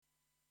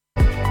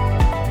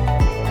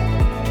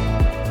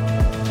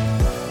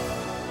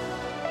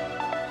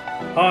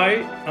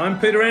Hi, I'm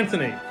Peter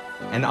Anthony.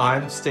 And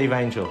I'm Steve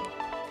Angel.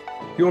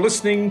 You're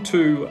listening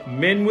to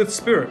Men with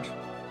Spirit.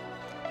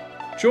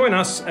 Join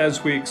us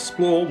as we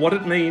explore what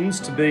it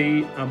means to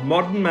be a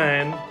modern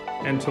man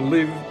and to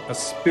live a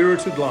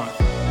spirited life.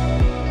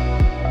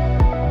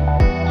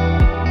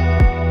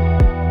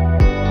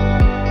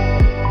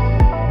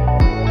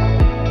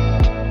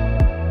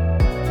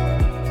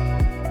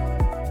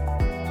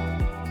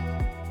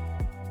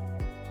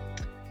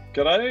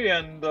 G'day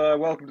and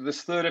welcome to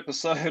this third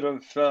episode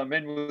of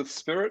Men with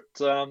Spirit.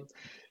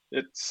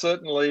 It's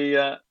certainly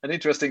an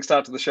interesting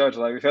start to the show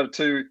today. We've had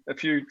a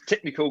few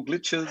technical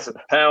glitches and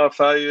power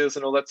failures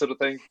and all that sort of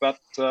thing, but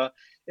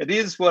it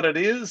is what it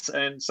is,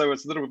 and so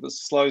it's a little bit of a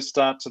slow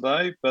start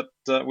today, but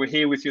we're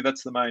here with you.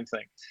 That's the main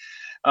thing.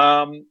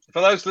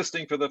 For those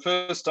listening for the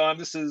first time,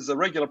 this is a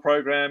regular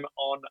program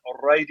on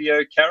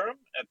Radio Karam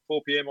at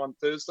 4 p.m. on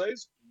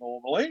Thursdays,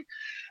 normally.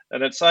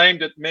 And it's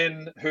aimed at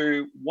men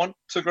who want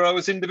to grow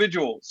as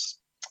individuals,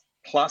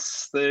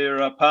 plus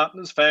their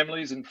partners,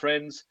 families, and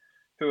friends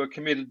who are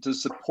committed to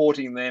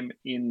supporting them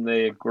in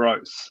their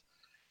growth.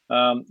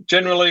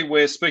 Generally,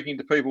 we're speaking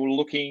to people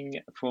looking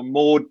for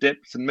more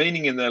depth and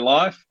meaning in their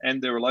life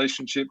and their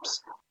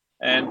relationships,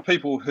 and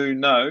people who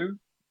know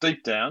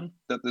deep down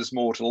that there's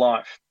more to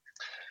life.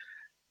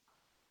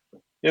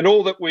 In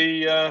all that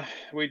we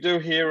do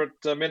here at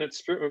Men with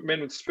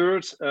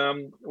Spirit,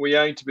 we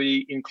aim to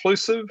be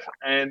inclusive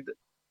and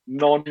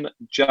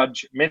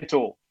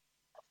non-judgmental.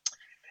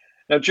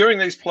 Now, during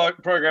these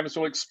programs,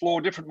 we'll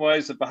explore different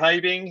ways of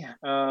behaving,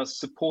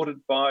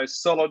 supported by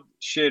solid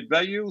shared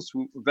values.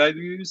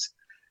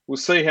 We'll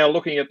see how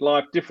looking at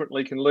life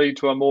differently can lead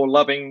to a more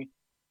loving,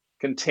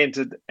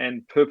 contented,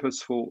 and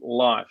purposeful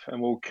life.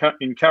 And we'll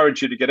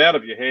encourage you to get out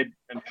of your head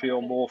and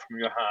feel more from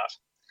your heart,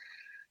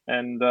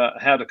 and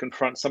how to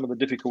confront some of the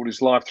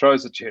difficulties life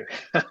throws at you.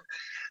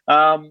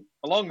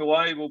 Along the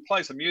way, we'll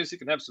play some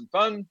music and have some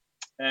fun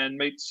and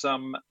meet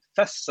some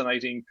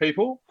fascinating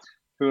people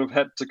who have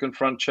had to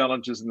confront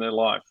challenges in their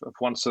life of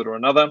one sort or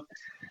another,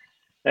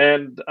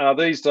 and are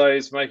these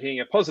days making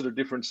a positive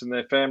difference in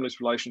their families,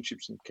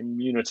 relationships, and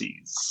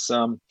communities.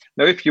 Now,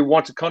 if you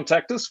want to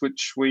contact us,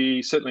 which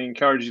we certainly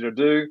encourage you to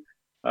do,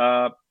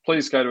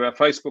 please go to our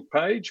Facebook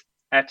page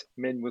at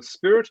Men with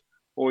Spirit,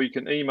 or you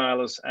can email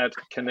us at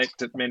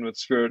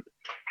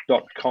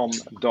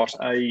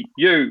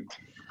connect@menwithspirit.com.au.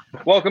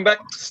 Welcome back,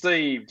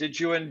 Steve. Did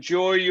you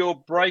enjoy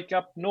your break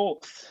up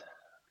north?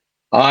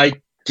 I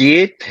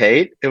did,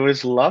 Pete. It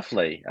was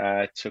lovely.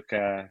 I took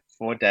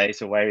 4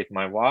 days away with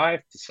my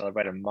wife to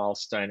celebrate a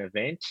milestone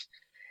event,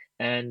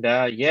 and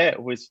it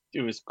was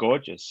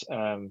gorgeous.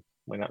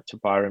 Went up to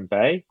Byron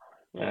Bay,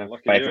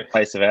 favorite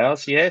place of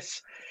ours.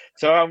 Yes.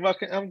 So I'm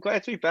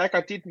glad to be back.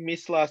 I did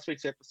miss last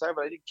week's episode,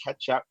 but I did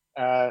catch up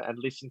and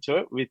listen to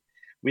it with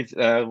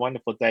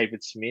wonderful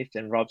David Smith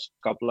and Rob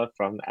Scobler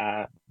from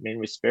Men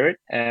with Spirit.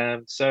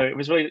 So it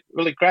was really,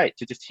 really great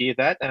to just hear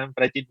that.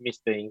 But I did miss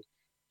being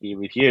here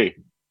with you.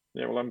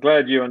 Yeah, well, I'm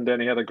glad you and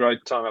Danny had a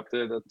great time up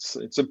there.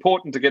 It's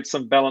important to get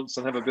some balance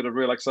and have a bit of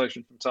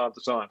relaxation from time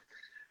to time.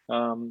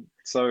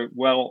 So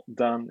well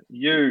done,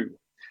 you.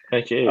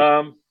 Thank you.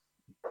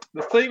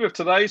 The theme of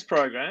today's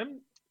program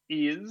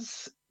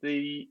is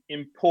the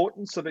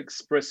importance of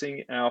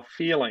expressing our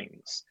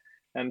feelings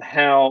and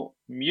how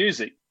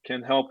music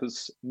can help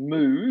us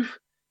move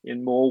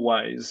in more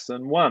ways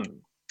than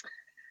one.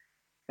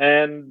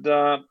 And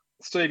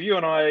Steve, you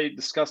and I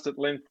discussed at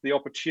length the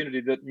opportunity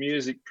that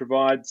music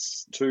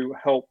provides to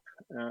help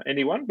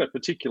anyone, but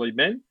particularly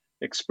men,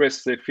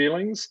 express their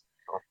feelings.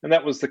 And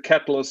that was the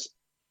catalyst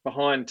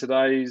behind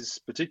today's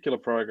particular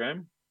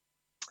program.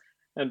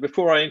 And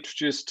before I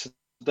introduce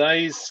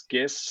today's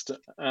guest,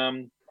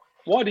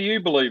 why do you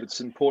believe it's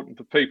important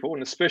for people,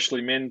 and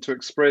especially men, to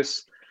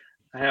express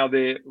how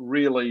they're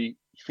really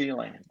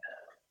feeling?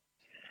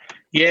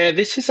 Yeah,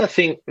 this is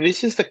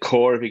the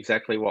core of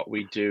exactly what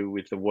we do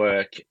with the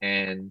work,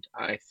 and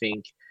I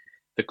think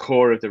the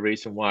core of the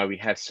reason why we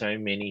have so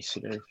many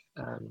sort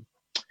of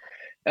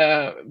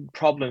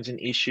problems and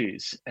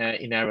issues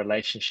in our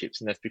relationships,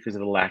 and that's because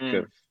of the lack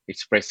of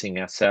expressing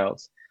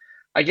ourselves.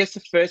 I guess the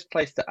first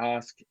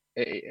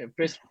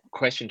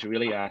question to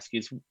really ask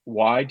is,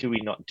 why do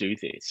we not do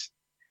this?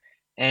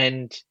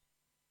 And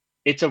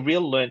it's a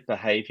real learned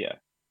behavior,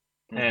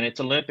 and it's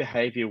a learned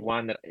behavior,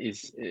 one that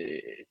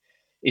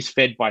is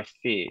fed by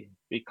fear,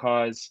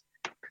 because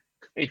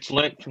it's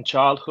learnt from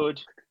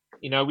childhood.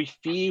 You know, we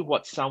fear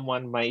what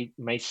someone may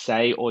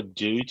say or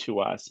do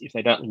to us if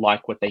they don't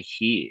like what they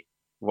hear,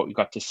 what we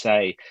got to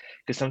say,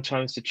 because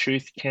sometimes the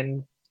truth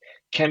can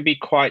be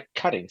quite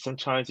cutting.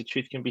 Sometimes the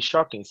truth can be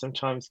shocking.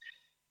 Sometimes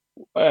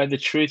the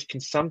truth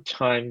can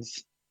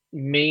sometimes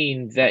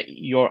mean that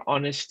your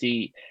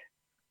honesty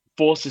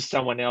forces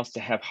someone else to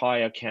have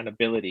higher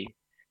accountability.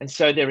 And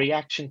so their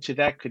reaction to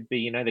that could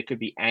be, there could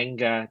be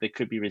anger, there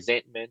could be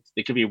resentment,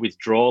 there could be a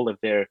withdrawal of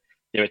their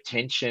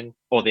attention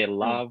or their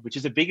love, which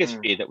is the biggest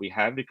fear that we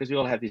have, because we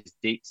all have this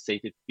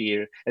deep-seated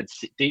fear and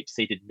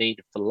deep-seated need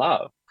for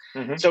love.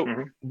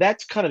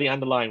 That's kind of the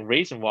underlying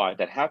reason why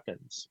that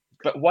happens.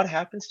 But what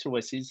happens to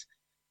us is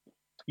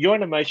you're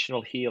an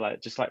emotional healer,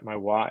 just like my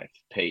wife,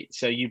 Pete.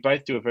 So you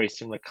both do a very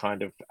similar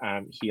kind of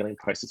healing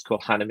process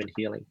called Hahnemann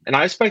healing. And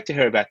I spoke to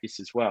her about this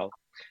as well.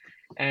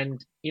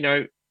 And,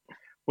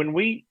 when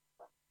we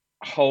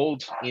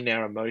hold in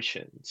our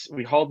emotions,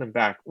 we hold them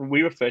back,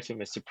 we refer to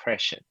them as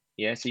suppression.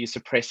 Yeah. So you're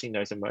suppressing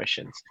those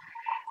emotions.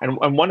 And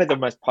one of the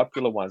most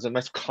popular ones, the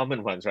most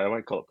common ones, right? I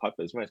won't call it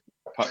popular.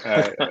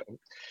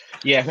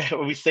 Yeah,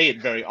 we see it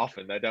very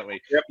often, though, don't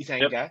we? Yep. Is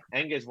anger.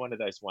 Anger is one of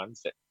those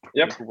ones that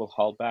Yep. people will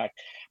hold back.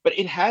 But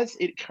it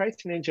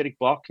creates an energetic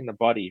block in the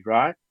body,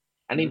 right?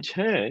 And in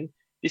turn,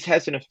 this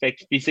has an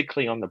effect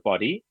physically on the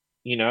body.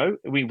 We know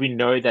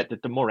that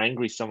the more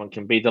angry someone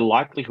can be, the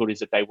likelihood is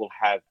that they will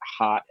have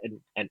heart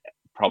and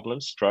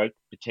problems, stroke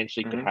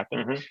potentially could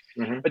happen.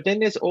 But then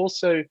there's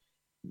also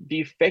the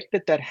effect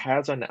that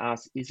has on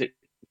us is it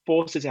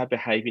forces our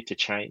behavior to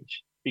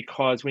change,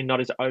 because we're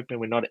not as open,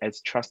 we're not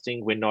as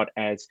trusting, we're not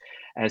as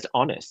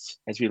honest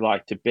as we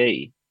like to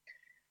be.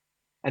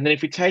 And then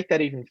if we take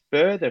that even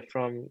further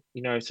from,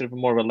 sort of a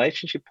more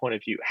relationship point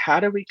of view, how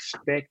do we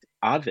expect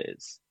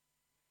others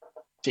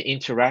to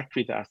interact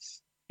with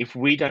us if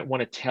we don't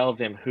want to tell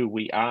them who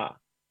we are,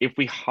 if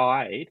we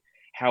hide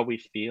how we're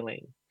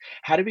feeling?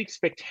 How do we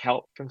expect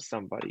help from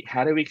somebody?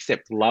 How do we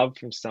accept love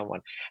from someone?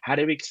 How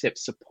do we accept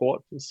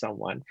support from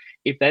someone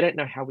if they don't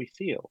know how we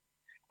feel?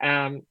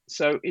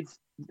 So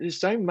there's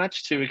so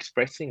much to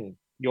expressing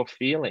your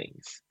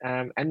feelings,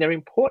 and they're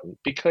important,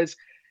 because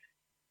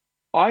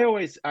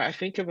I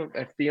think of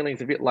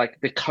feelings a bit like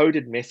the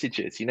coded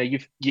messages.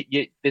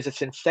 There's a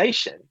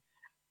sensation,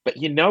 but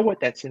you know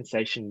what that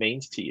sensation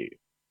means to you,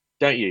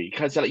 don't you?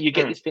 Because you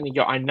get this feeling,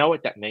 I know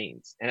what that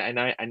means,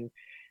 and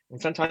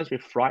sometimes we're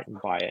frightened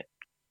by it,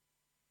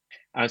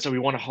 so we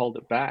want to hold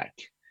it back.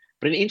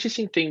 But an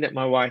interesting thing that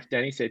my wife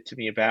Danny said to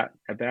me about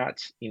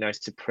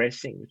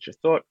suppressing, which I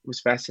thought was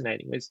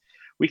fascinating, was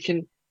we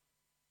can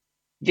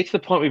get to the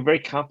point we're very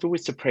comfortable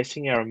with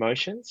suppressing our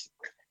emotions,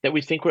 that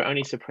we think we're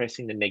only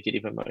suppressing the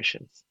negative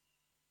emotions.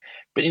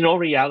 But in all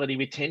reality,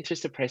 we tend to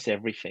suppress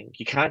everything.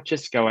 You can't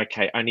just go,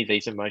 okay, only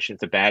these emotions,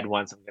 the bad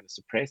ones, I'm going to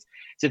suppress.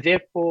 So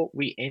therefore,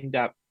 we end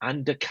up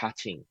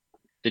undercutting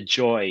the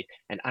joy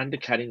and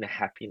undercutting the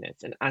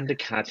happiness and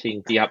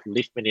undercutting the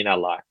upliftment in our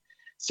life.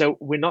 So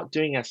we're not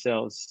doing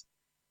ourselves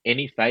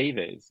any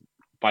favors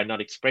by not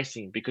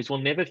expressing, because we'll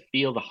never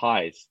feel the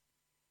highs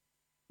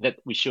that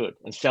we should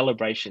and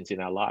celebrations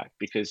in our life,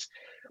 because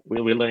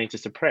we're learning to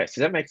suppress.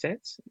 Does that make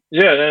sense?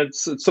 Yeah,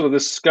 it's sort of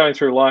this going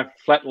through life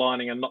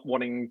flatlining and not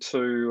wanting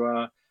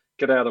to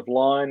get out of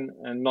line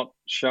and not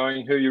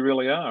showing who you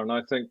really are. And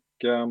I think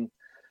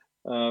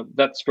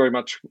that's very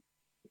much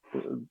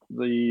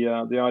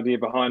the idea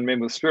behind Men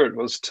with Spirit,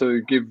 was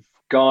to give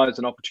guys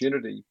an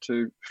opportunity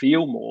to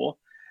feel more.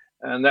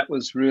 And that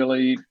was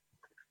really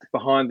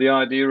behind the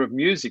idea of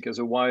music as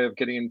a way of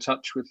getting in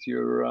touch with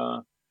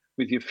your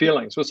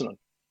feelings, wasn't it?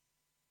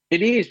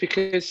 It is,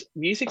 because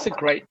music's a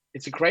great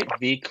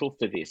vehicle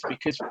for this,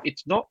 because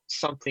it's not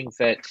something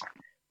that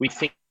we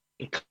think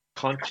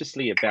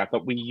consciously about,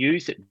 but we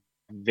use it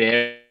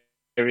very,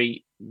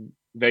 very,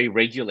 very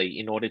regularly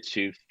in order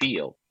to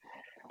feel.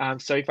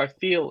 So if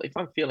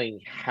I'm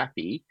feeling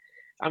happy,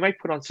 I may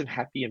put on some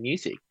happier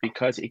music,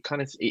 because it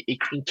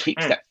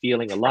keeps that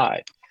feeling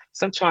alive.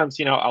 Sometimes,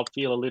 I'll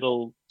feel a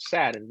little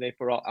sad, and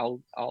therefore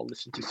I'll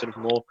listen to sort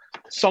of more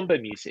somber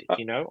music,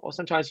 or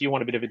sometimes you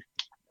want a bit of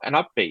an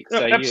upbeat. So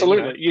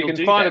absolutely, you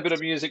can find a bit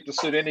of music to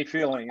suit any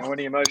feeling or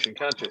any emotion,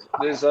 can't you?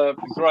 There's a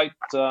great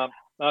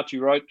Archie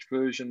Roach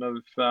version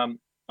of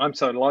 "I'm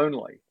So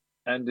Lonely,"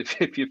 and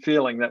if you're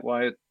feeling that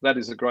way, that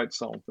is a great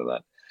song for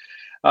that.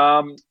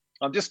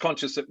 I'm just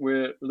conscious that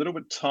we're a little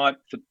bit tight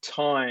for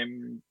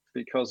time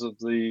because of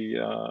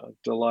the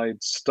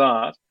delayed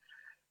start.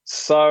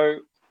 So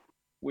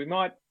we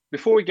might,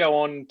 before we go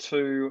on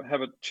to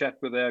have a chat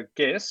with our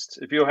guest,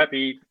 if you're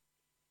happy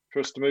for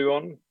us to move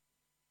on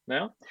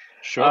now.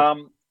 Sure.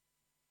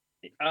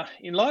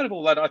 In light of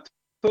all that, I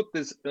thought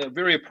there's a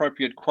very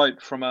appropriate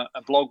quote from a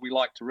blog we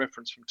like to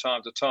reference from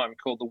time to time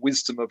called The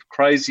Wisdom of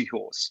Crazy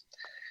Horse.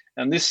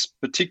 And this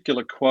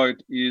particular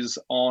quote is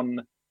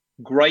on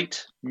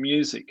great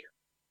music.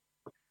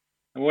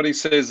 And what he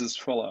says is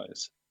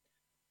follows.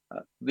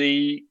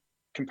 The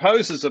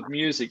composers of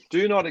music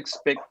do not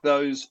expect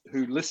those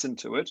who listen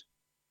to it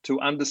to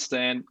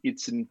understand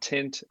its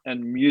intent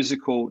and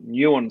musical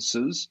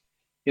nuances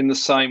in the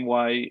same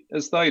way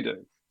as they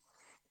do.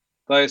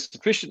 They are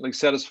sufficiently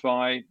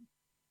satisfied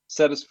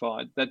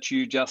that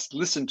you just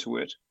listen to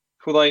it,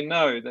 for they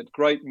know that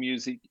great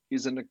music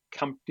is an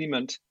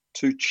accompaniment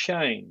to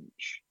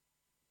change.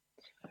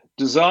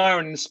 Desire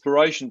and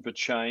inspiration for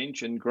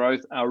change and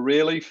growth are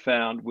rarely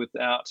found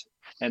without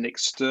an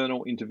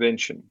external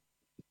intervention.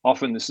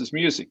 Often this is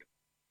music.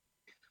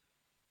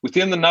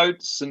 Within the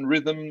notes and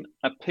rhythm,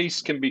 a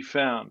peace can be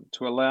found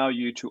to allow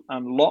you to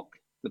unlock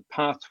the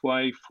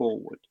pathway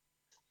forward.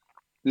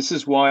 This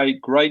is why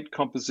great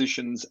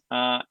compositions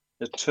are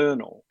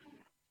eternal.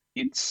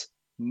 It's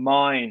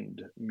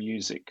mind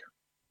music.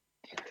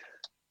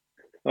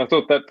 I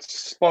thought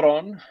that's spot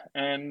on.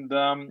 And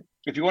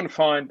if you want to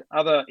find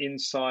other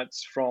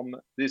insights from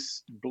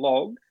this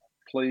blog,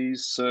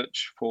 please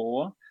search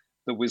for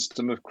the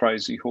Wisdom of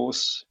Crazy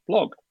Horse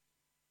blog.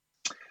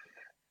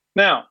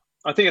 Now,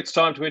 I think it's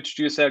time to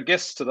introduce our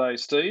guest today,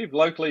 Steve,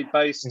 locally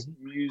based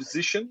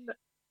musician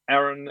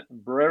Aaron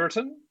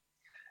Brereton.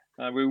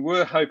 We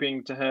were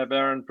hoping to have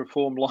Aaron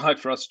perform live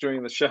for us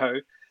during the show,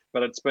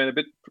 but it's been a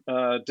bit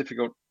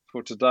difficult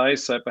for today,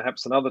 so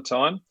perhaps another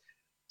time.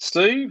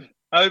 Steve,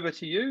 over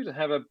to you to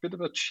have a bit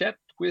of a chat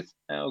with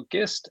our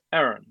guest,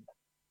 Aaron.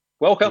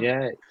 Welcome.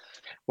 Yeah,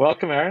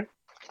 welcome, Aaron.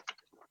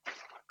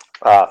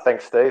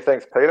 Thanks, Steve.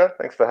 Thanks, Peter.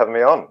 Thanks for having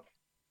me on.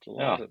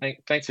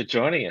 Thanks for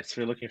joining us.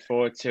 We're looking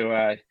forward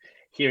to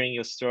hearing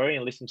your story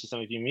and listening to some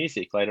of your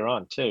music later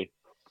on too.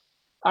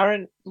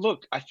 Aaron,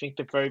 look, I think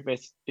the very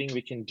best thing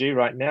we can do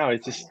right now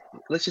is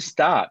let's just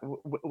start.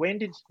 When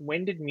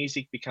did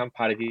music become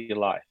part of your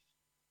life?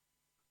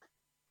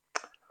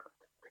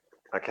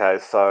 Okay,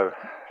 so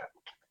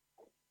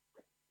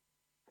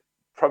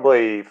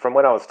probably from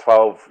when I was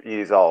 12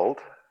 years old,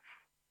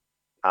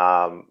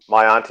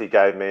 my auntie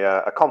gave me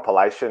a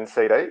compilation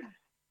CD,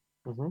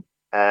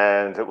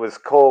 and it was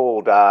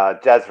called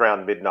Jazz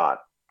Round Midnight,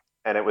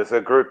 and it was a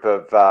group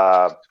of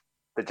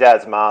the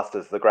jazz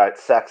masters, the great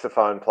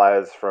saxophone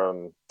players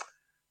from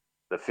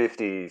the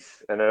 50s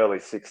and early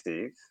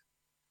 60s.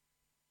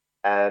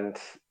 And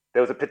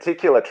there was a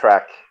particular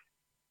track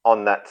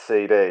on that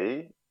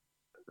CD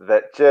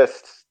that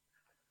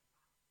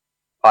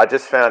I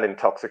just found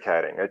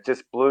intoxicating. It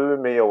just blew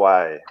me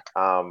away.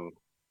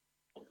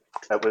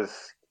 It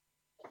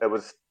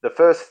was the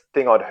first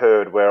thing I'd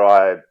heard where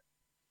I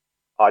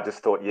just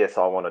thought, yes,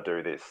 I want to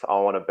do this. I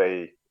want to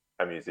be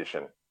a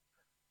musician.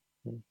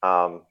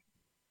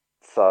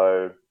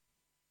 So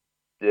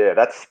yeah,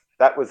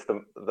 that was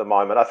the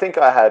moment. I think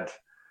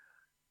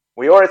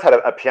we always had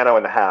a piano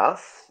in the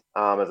house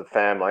as a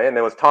family, and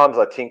there was times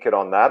I tinkered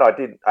on that.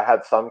 I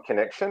had some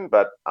connection,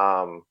 but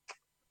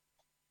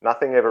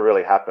nothing ever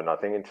really happened, I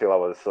think, until I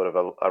was sort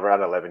of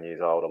around 11 years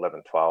old,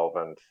 11, 12,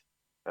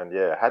 and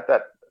yeah, had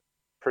that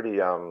pretty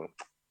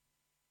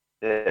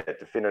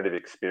definitive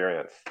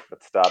experience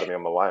that started me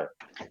on my way.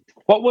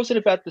 What was it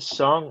about the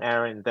song,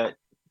 Aaron,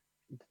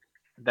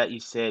 that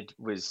you said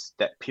was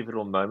that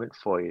pivotal moment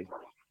for you?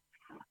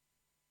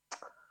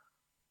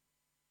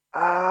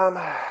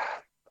 I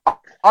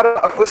don't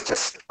know.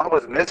 I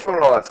was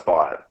mesmerized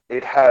by it.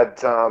 It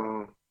had,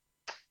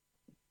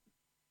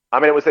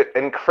 it was an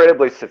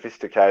incredibly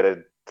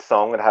sophisticated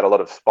song. It had a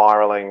lot of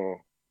spiraling,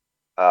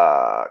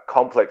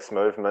 complex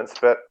movements,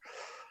 but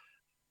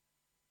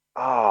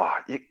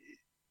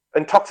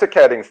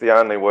intoxicating is the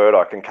only word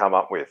I can come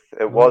up with.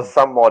 It was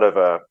somewhat of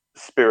a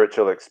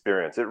spiritual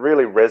experience. It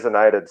really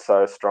resonated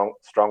so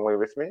strongly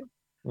with me.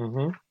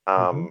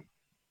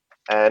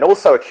 And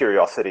also a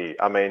curiosity.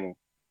 I mean,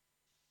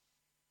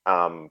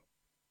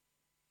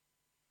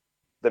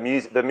 the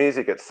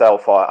music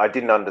itself, I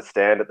didn't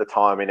understand at the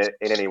time in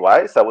any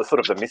way. So it was sort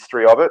of the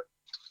mystery of it.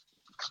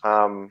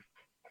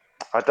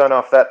 I don't know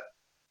if that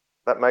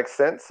makes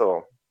sense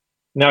or.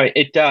 No,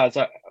 it does.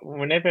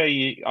 Whenever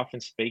you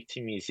often speak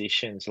to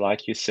musicians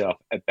like yourself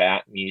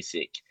about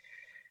music,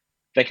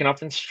 they can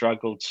often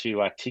struggle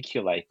to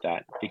articulate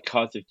that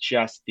because of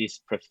just this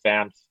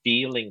profound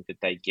feeling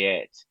that they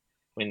get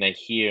when they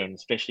hear, and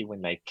especially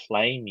when they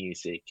play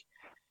music.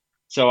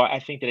 So I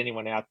think that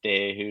anyone out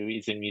there who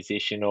is a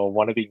musician or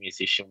wannabe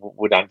musician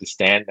would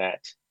understand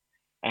that.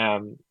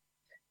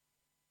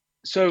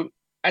 So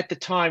at the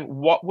time,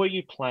 what were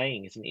you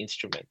playing as an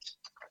instrument?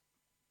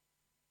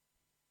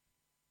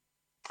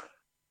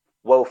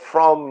 Well,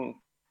 from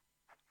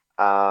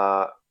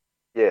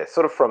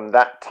sort of from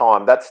that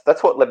time,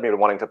 that's what led me to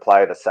wanting to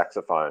play the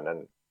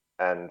saxophone,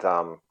 and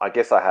I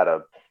guess I had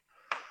a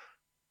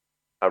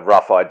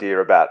rough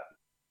idea about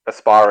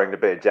aspiring to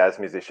be a jazz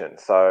musician.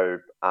 So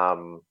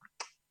so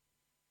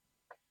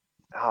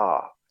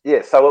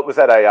it was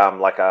at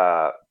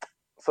a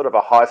sort of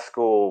a high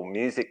school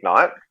music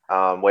night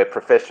where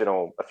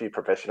a few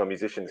professional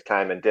musicians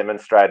came and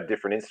demonstrated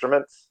different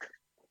instruments,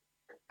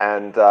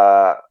 and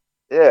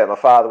my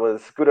father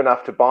was good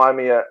enough to buy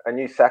me a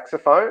new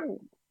saxophone,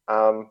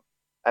 and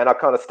I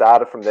kind of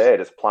started from there,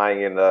 just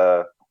playing in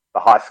the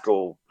high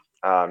school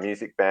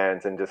music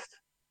bands and just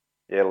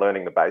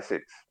learning the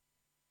basics.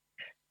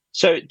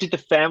 So did the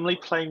family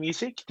play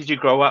music? Did you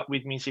grow up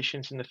with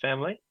musicians in the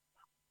family?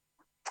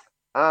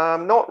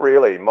 Not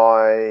really.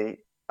 My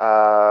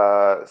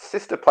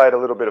sister played a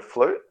little bit of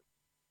flute,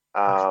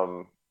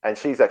 and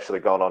she's actually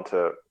gone on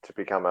to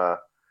become a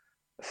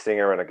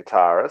singer and a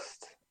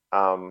guitarist.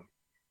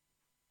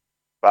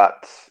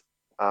 But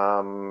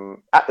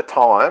at the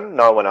time,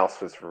 no one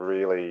else was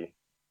really,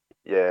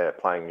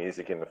 playing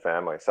music in the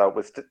family. So it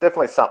was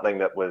definitely something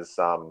that was,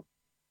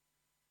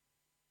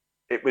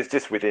 it was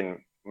just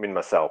within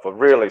myself, a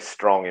really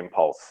strong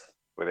impulse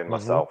within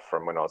myself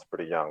from when I was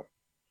pretty young.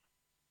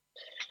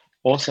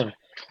 Awesome.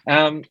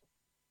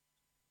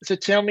 So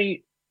tell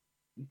me,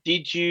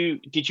 did you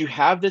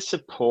have the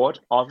support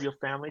of your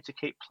family to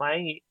keep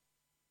playing?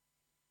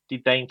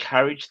 Did they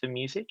encourage the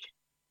music?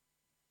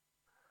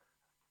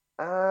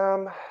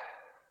 Did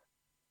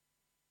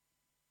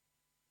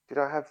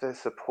I have their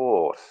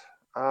support?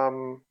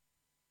 Yeah,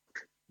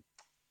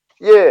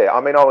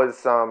 I mean,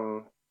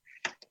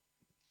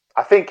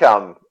 I think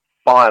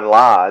by and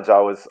large, I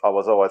was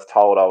always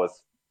told I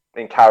was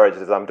encouraged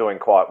as I'm doing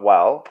quite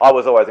well. I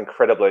was always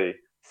incredibly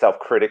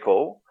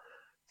self-critical,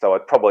 so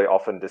I'd probably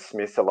often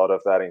dismiss a lot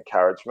of that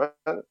encouragement.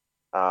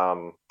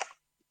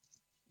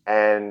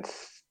 And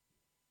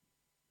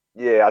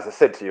yeah, as I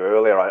said to you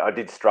earlier, I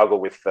did struggle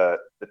with the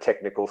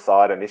technical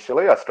side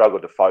initially. I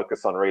struggled to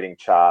focus on reading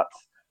charts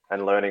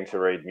and learning to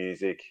read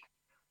music.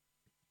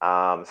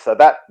 So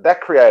that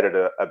created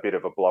a bit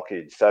of a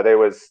blockage. So there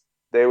was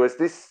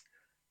this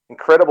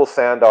incredible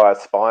sound I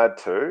aspired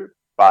to,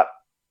 but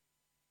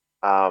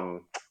I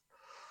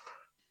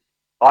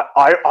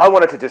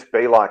wanted to just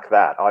be like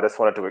that. I just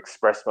wanted to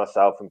express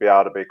myself and be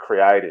able to be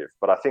creative.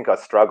 But I think I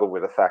struggled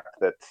with the fact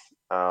that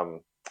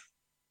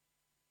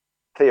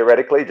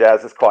theoretically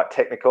jazz is quite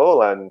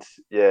technical, and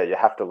yeah, you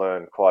have to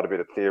learn quite a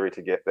bit of theory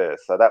to get there.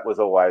 So that was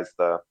always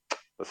the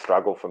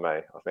struggle for me,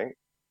 I think.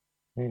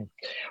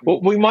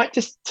 Well, we might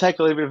just take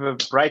a little bit of a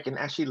break and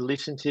actually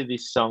listen to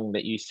this song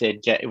that you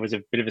said it was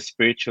a bit of a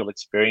spiritual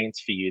experience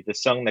for you. The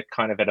song that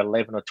kind of at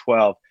 11 or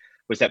 12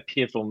 was that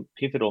pivotal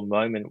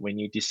moment when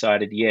you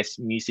decided, yes,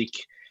 music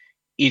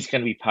is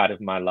going to be part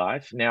of my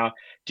life. Now,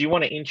 do you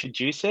want to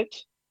introduce it?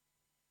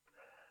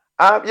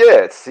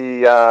 Yeah,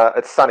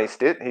 it's Sonny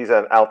Stitt. He's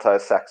an alto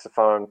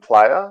saxophone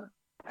player,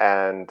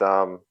 and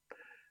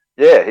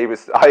yeah, he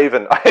was. I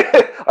even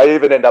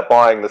ended up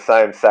buying the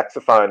same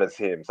saxophone as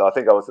him. So I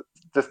think I was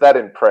just that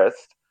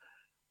impressed.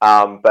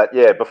 But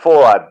yeah,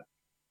 before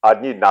I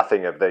knew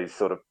nothing of these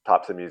sort of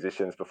types of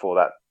musicians before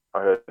that.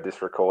 I heard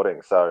this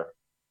recording. So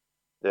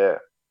yeah.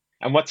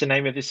 And what's the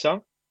name of this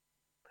song?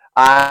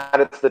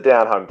 And it's the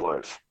Down Home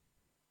Blues.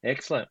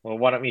 Excellent. Well,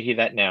 why don't we hear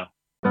that now?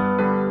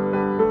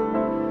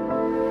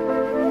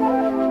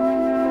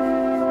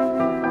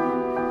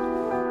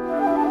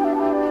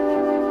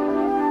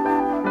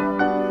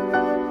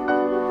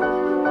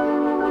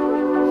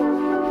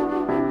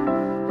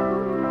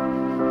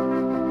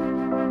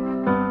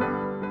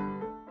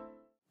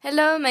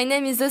 Hello, my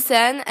name is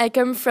Océane. I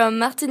come from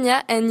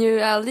Martigna, and you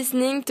are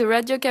listening to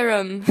Radio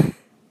Carom.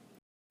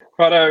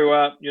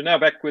 Righto, you're now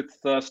back with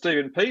Steve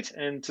and Pete,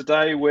 and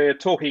today we're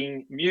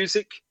talking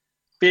music,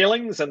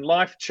 feelings, and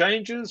life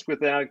changes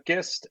with our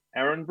guest,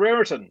 Aaron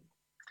Brereton.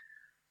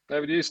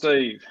 Over to you,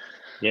 Steve.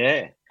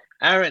 Yeah.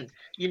 Aaron,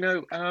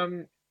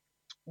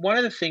 one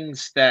of the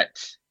things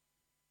that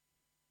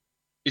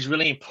is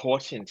really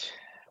important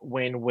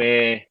when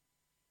we're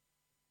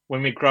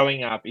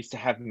growing up is to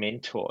have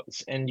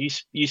mentors. And you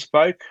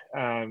spoke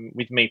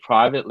with me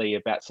privately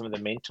about some of the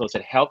mentors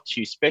that helped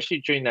you,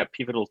 especially during that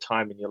pivotal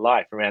time in your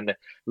life, around the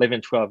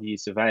 11, 12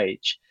 years of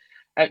age.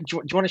 Do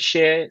you want to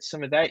share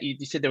some of that?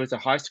 You said there was a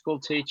high school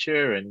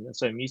teacher and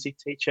also a music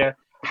teacher.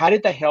 How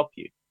did they help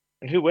you?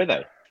 And who were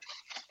they?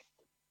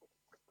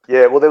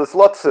 Yeah, well, there was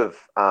lots of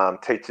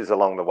teachers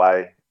along the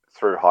way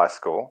through high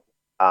school.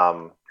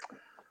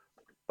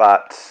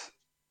 But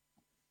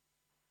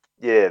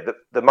yeah,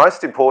 the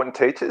most important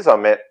teachers I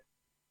met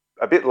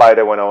a bit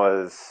later when I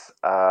was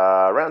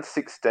around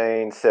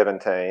 16,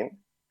 17.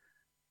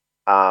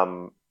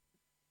 And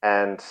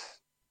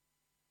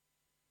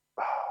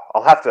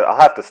I'll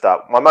have to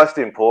start. My most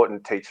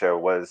important teacher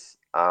was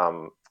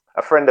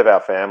a friend of our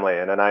family,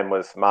 and her name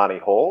was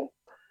Marnie Hall.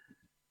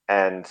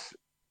 And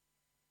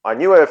I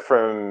knew her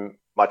from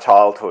my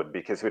childhood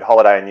because we'd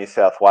holiday in New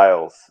South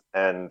Wales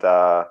and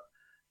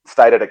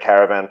stayed at a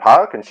caravan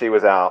park, and she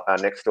was our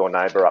next door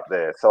neighbour up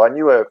there. So I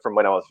knew her from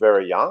when I was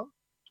very young,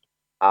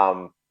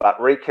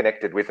 but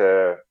reconnected with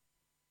her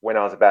when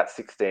I was about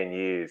 16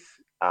 years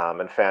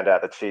and found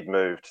out that she'd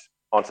moved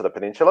onto the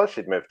peninsula.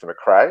 She'd moved to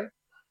Macrae.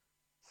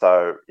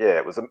 So yeah,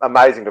 it was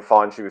amazing to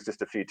find she was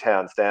just a few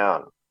towns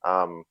down.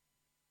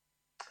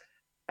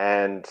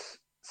 And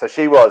so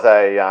she was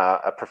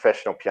a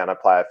professional piano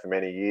player for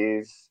many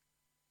years.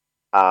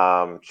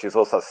 She was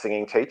also a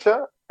singing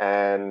teacher,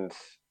 and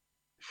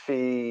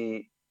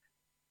she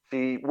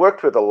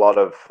worked with a lot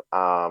of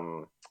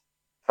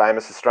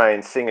famous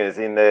Australian singers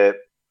in their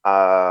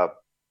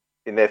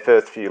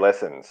first few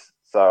lessons.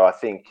 So I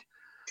think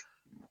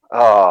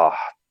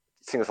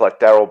singers like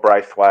Daryl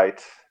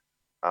Braithwaite,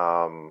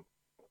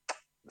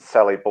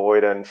 Sally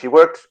Boyden. She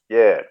worked,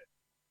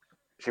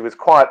 she was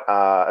quite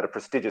at a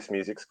prestigious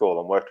music school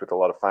and worked with a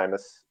lot of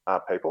famous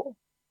people.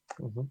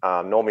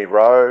 Normie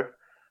Rowe.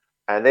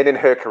 And then in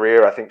her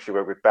career, I think she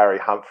worked with Barry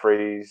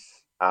Humphries.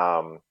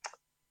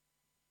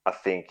 I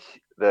think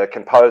the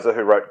composer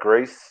who wrote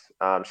Grease,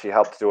 she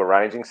helped do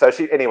arranging. So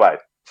she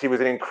was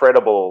an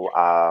incredible,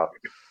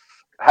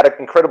 had an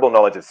incredible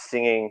knowledge of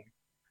singing,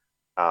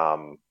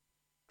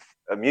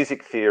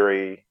 music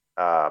theory,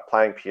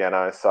 playing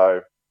piano.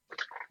 So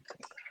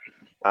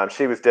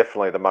she was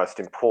definitely the most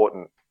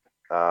important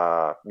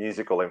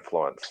musical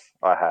influence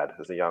I had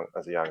as a young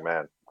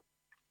man.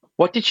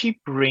 What did she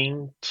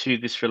bring to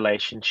this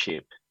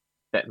relationship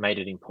that made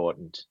it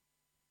important?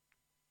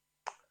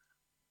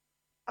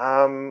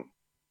 Oh,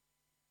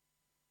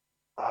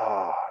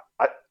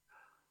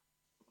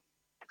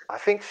 I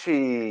think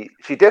she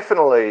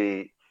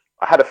definitely.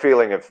 I had a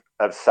feeling of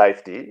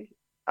safety,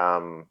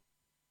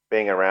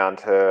 being around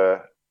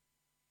her.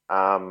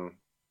 I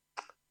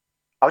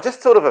was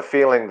just sort of a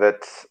feeling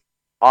that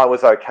I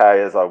was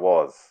okay as I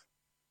was,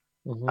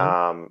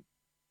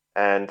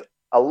 and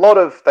a lot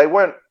of they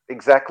weren't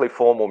exactly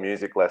formal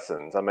music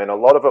lessons. I mean, a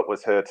lot of it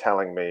was her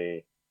telling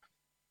me,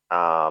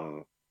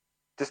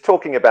 just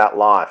talking about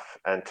life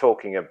and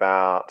talking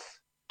about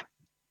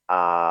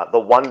the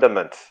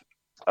wonderment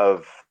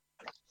of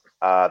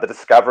the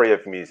discovery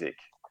of music.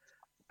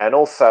 And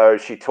also,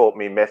 she taught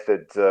me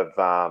methods of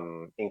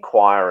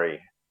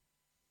inquiry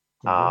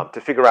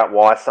to figure out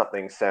why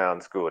something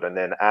sounds good and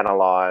then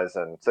analyze.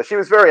 And so she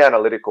was very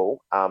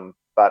analytical,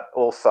 but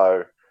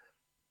also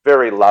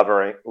very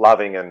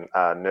loving and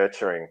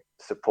nurturing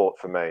support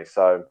for me.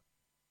 So,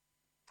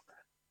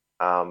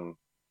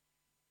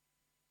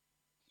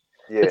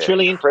 yeah, It's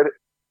really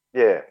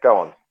yeah. Go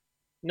on.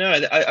 No,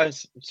 I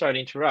was sorry to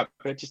interrupt,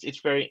 but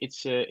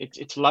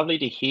it's lovely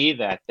to hear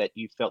that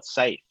you felt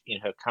safe in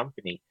her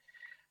company.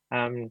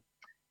 And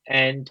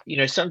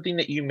something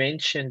that you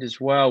mentioned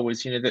as well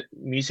was that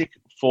music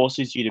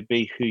forces you to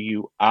be who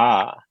you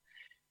are.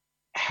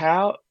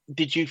 How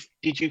did you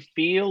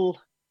feel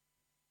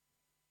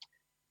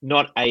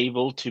not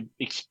able to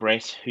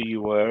express who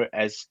you were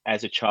as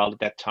a child at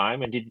that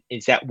time? And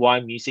is that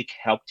why music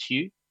helped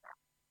you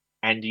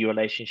and your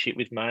relationship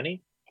with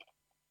Marnie?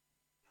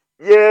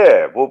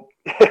 Yeah, well,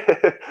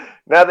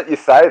 now that you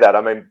say that,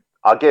 I mean,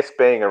 I guess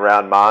being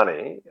around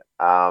Marnie,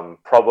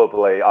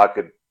 probably I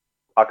could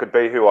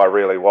be who I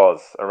really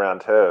was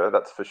around her.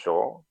 That's for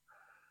sure.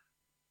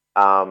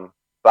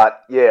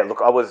 But yeah,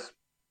 look, I was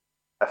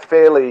a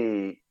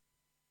fairly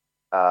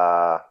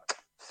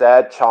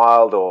sad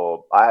child,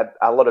 or I had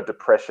a lot of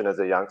depression as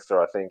a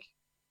youngster, I think,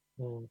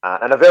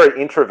 and a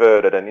very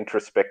introverted and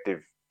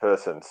introspective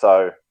person.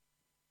 So,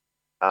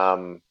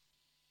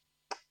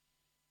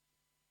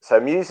 so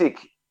music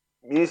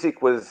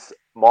was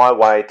my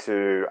way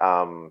to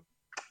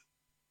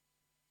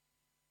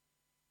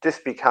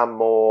just become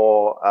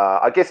more,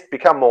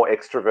 become more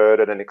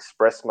extroverted and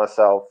express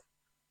myself,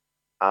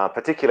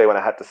 particularly when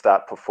I had to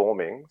start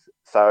performing.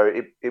 So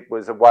it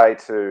was a way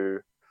to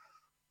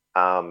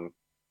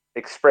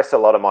express a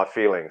lot of my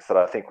feelings that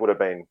I think would have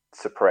been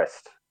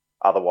suppressed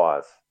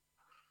otherwise.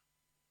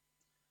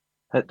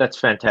 That's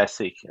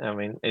fantastic. I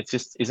mean,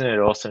 isn't it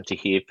awesome to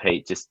hear,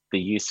 Pete, just the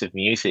use of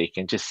music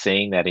and just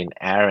seeing that in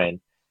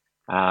Aaron,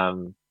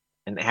 and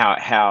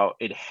how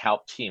it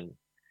helped him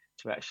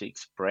to actually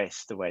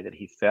express the way that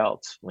he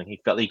felt when he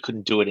felt he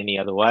couldn't do it any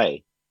other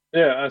way.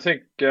 Yeah, I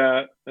think,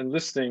 and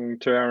listening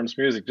to Aaron's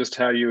music, just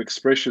how you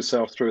express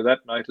yourself through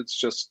that, mate, it's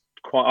just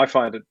I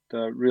find it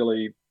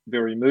really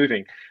very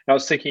moving. I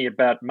was thinking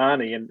about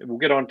Marnie, and we'll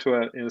get on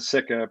to in a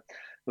sec,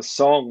 the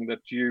song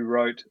that you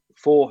wrote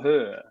for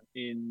her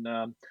in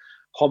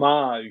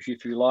homage,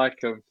 if you like,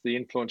 of the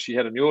influence she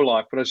had in your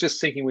life. But I was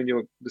just thinking when you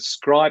were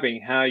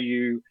describing how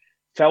you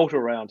felt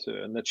around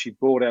her and that she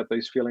brought out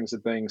these feelings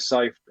of being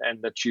safe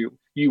and that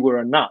you were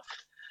enough.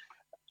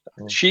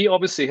 She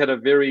obviously had a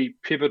very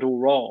pivotal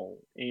role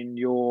in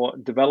your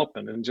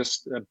development and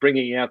just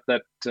bringing out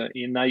that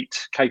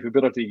innate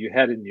capability you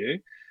had in you.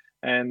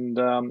 And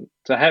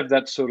to have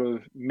that sort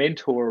of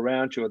mentor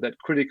around you at that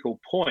critical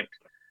point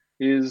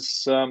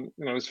is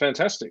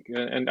fantastic.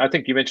 And I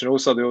think you mentioned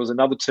also there was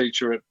another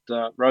teacher at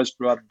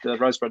Rosebud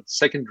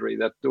Secondary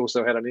that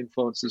also had an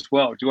influence as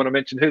well. Do you want to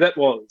mention who that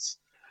was?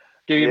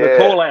 Give him a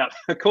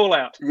call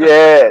out.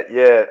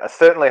 Yeah. I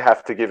certainly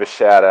have to give a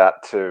shout out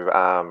to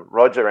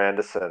Roger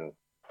Anderson,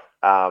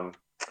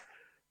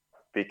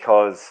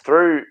 because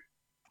through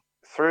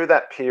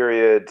that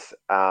period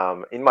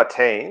in my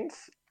teens,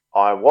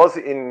 I was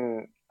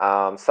in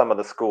some of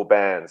the school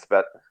bands,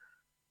 but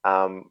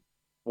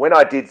when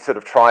I did sort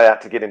of try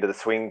out to get into the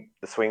swing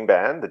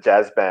band, the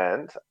jazz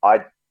band,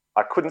 I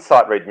couldn't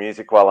sight read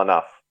music well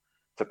enough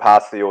to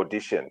pass the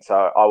audition.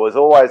 So I was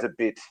always a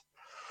bit.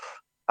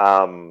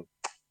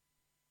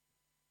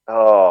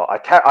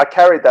 I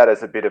carried that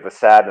as a bit of a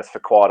sadness for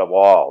quite a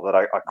while, that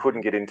I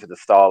couldn't get into the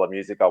style of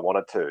music I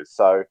wanted to.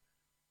 So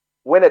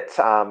when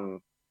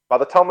by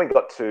the time we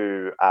got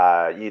to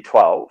year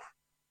 12,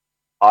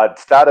 I'd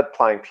started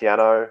playing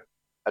piano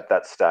at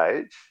that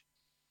stage,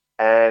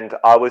 and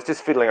I was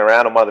just fiddling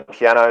around on one of the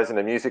pianos in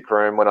the music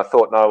room when I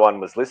thought no one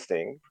was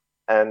listening.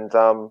 And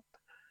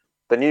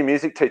the new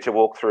music teacher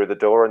walked through the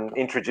door and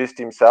introduced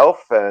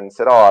himself and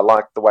said, "Oh, I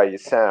like the way you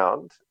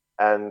sound."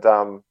 And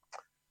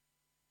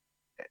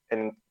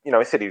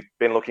he said he'd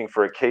been looking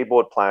for a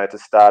keyboard player to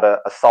start a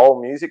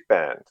soul music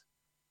band.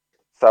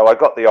 So I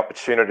got the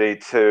opportunity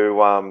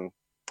to,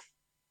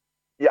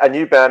 a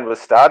new band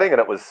was starting, and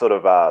it was sort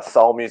of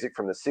soul music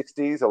from the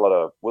 60s, a lot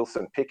of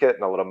Wilson Pickett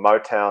and a lot of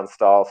Motown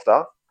style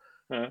stuff.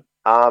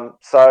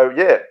 So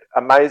yeah,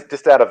 amazed,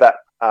 just out of that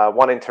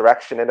one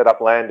interaction, ended up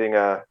landing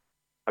a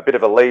bit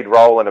of a lead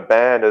role in a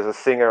band as a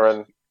singer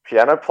and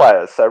piano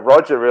player. So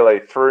Roger really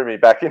threw me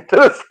back into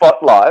the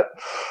spotlight.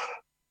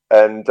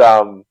 and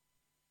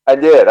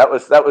yeah,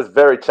 that was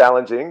very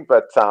challenging,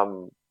 but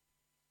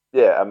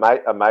yeah,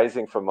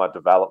 amazing for my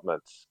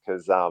development,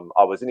 because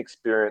I was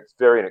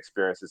very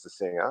inexperienced as a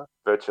singer,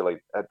 virtually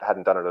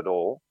hadn't done it at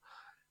all,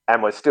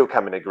 and was still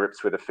coming to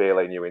grips with a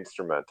fairly new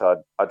instrument.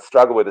 I'd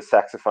struggled with the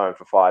saxophone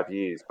for 5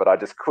 years, but I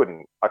just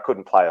couldn't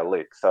play a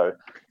lick. So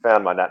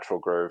found my natural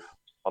groove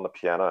on the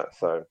piano.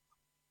 So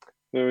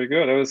very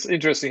good. It was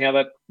interesting how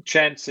that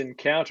chance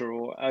encounter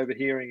or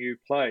overhearing you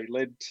play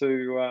led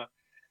to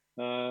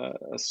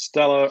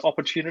stellar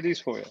opportunities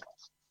for you.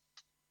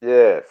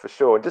 Yeah, for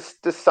sure.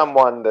 Just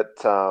someone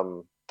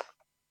that,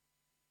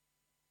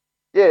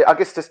 yeah, I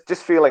guess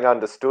just feeling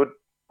understood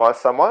by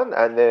someone,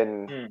 and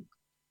then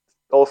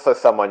also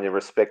someone you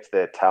respect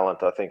their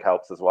talent, I think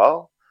helps as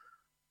well.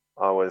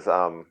 I was,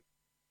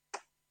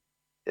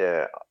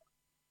 yeah,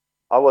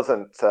 I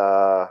wasn't.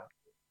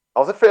 I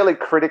was a fairly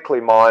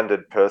critically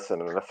minded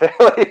person, and a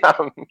fairly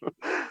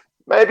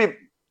maybe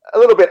a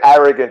little bit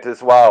arrogant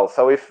as well.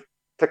 So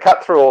to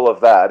cut through all of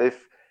that,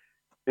 if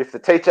the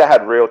teacher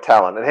had real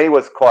talent, and he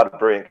was quite a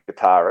brilliant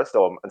guitarist,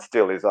 and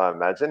still is, I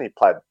imagine,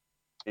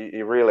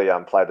 he really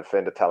played the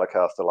Fender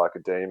Telecaster like a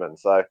demon.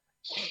 So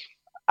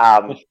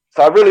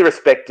so I really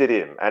respected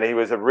him, and he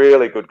was a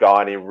really good guy,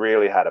 and he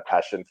really had a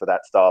passion for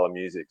that style of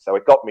music. So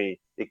it got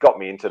me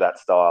into that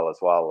style as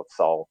well of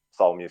soul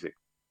music.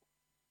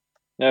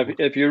 Now,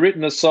 have you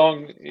written a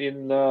song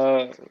in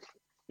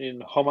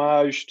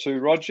homage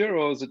to Roger,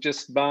 or is it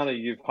just Marnie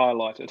you've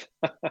highlighted?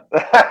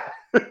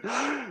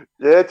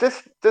 Yeah,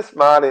 just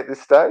Marnie at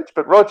this stage.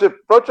 But Roger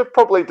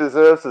probably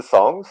deserves a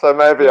song, so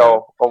maybe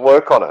I'll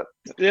work on it.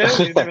 Yeah,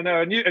 you never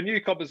know. A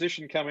new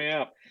composition coming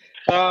out.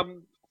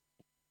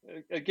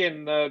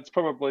 Again, it's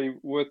probably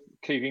worth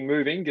keeping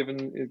moving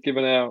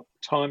given our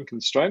time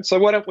constraints. So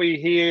why don't we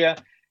hear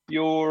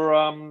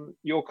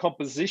your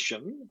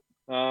composition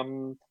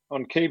on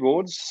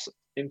keyboards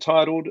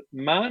entitled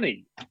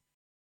Marnie.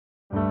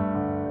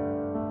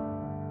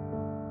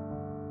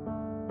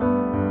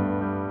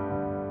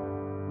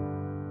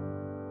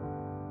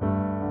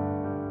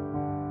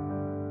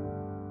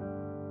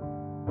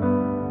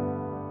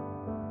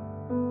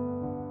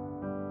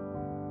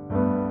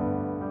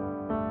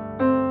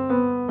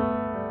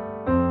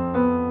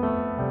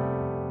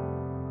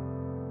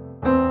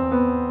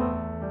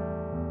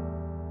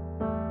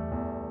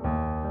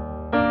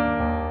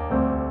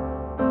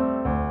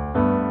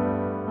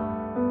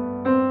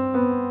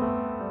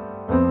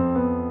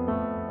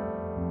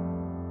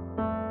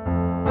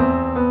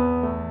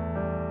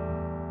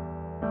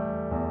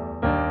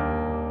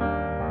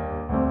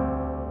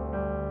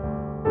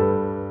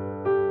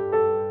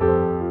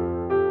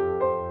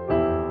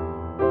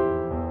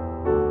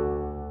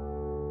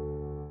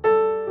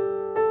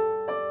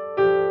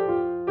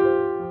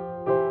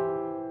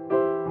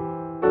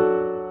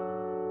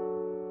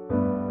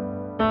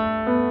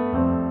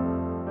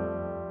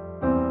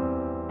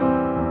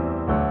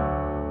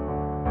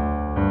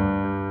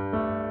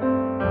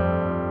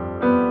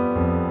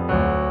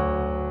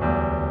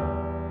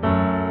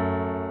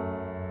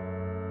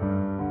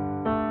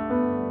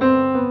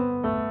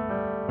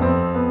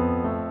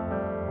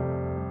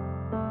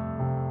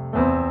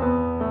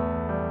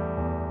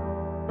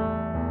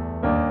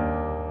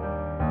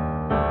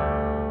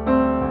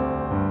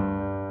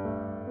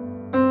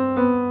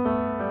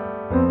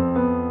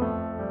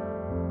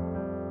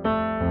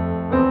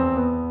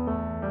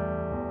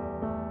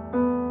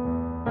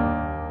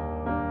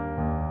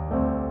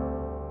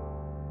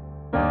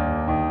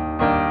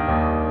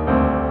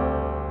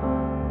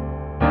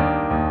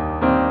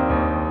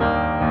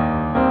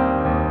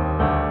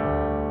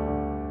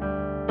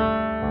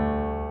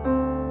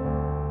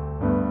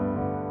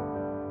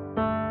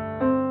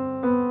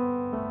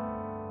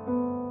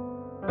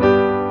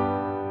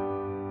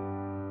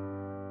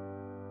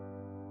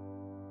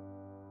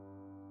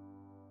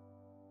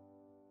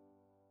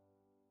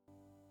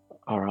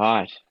 All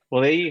right.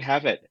 Well, there you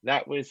have it.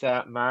 That was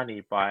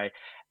Marnie by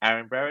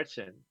Aaron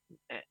Brereton.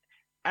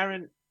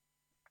 Aaron,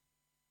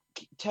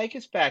 take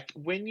us back.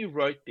 When you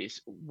wrote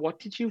this, what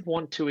did you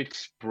want to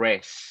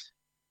express?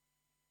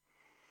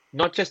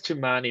 Not just to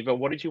Marnie, but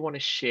what did you want to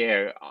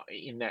share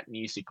in that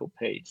musical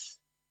piece?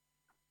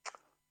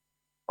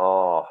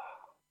 Oh,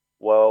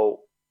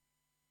 well,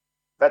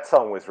 that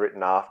song was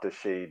written after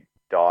she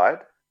died.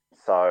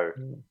 So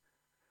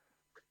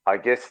I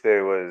guess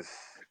there was,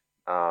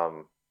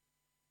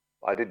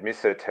 I did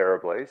miss her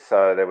terribly.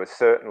 So there was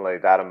certainly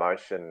that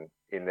emotion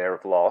in there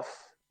of loss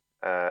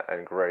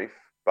and grief.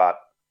 But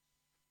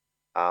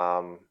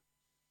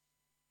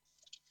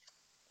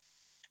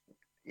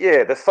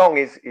yeah, the song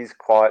is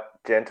quite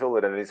gentle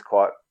and it is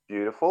quite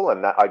beautiful.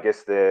 And that, I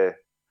guess that's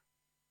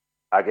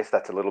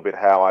a little bit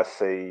how I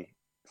see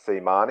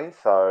Marnie.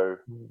 So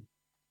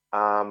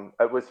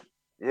it was,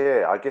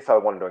 yeah, I guess I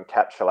wanted to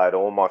encapsulate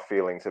all my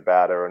feelings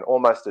about her and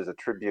almost as a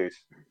tribute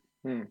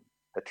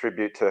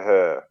to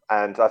her.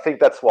 And I think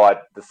that's why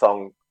the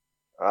song,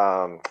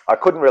 I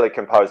couldn't really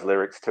compose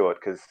lyrics to it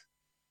because,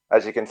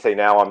 as you can see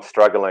now, I'm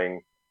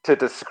struggling to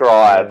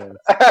describe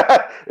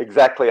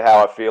exactly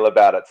how I feel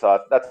about it. So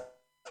that's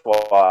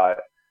why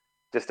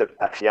just a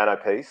piano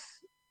piece,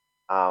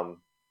 and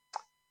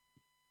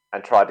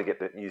tried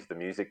to use the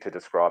music to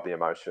describe the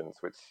emotions,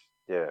 which,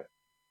 yeah.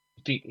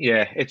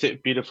 Yeah, it's a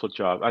beautiful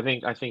job. I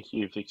think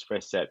you've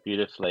expressed that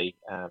beautifully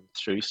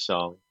through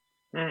song.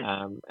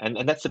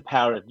 And that's the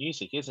power of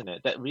music, isn't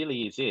it? That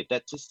really is it.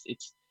 That just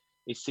its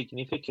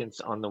significance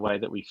on the way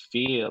that we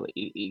feel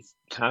is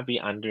can't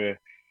be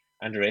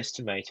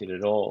underestimated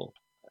at all.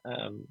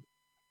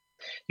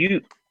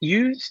 You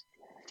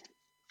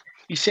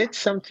you said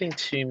something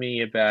to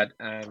me about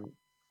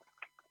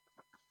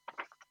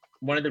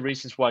one of the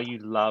reasons why you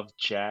love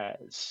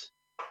jazz.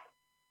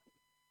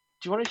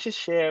 Do you want to just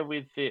share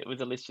with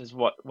the listeners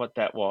what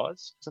that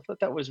was? Because I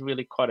thought that was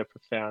really quite a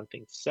profound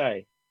thing to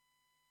say.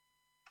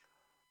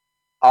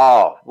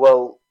 Oh,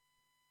 well,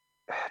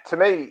 to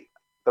me,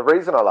 the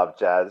reason I love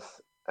jazz,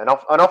 and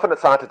often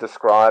it's hard to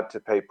describe to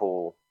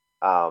people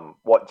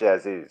what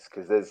jazz is,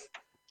 because there's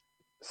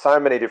so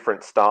many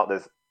different styles.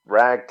 There's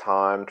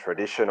ragtime,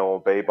 traditional,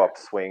 bebop,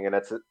 swing, and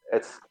it's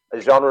a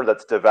genre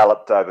that's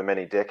developed over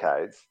many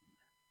decades.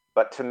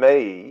 But to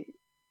me,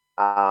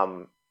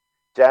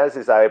 jazz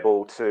is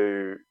able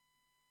to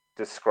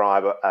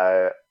describe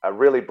a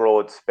really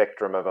broad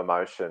spectrum of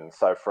emotions.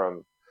 So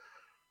from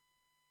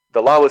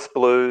the lowest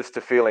blues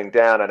to feeling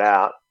down and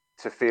out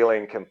to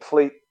feeling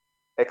complete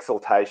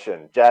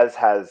exaltation, jazz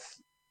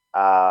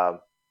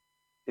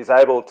is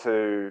able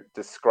to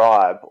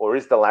describe, or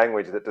is the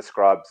language that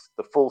describes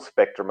the full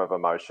spectrum of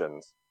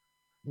emotions.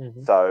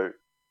 Mm-hmm. So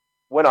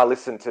when I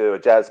listen to a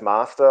jazz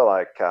master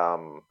like a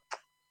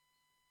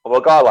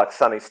guy like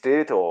Sonny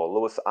Stitt or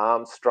Louis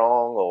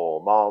Armstrong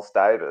or Miles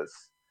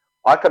Davis,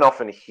 I can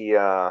often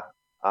hear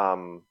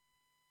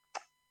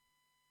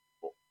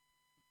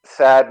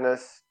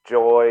sadness,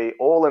 joy,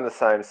 all in the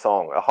same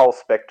song, a whole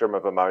spectrum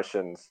of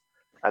emotions.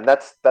 And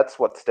that's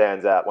what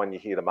stands out when you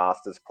hear the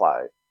masters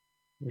play.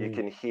 You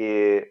can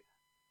hear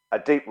a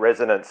deep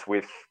resonance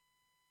with,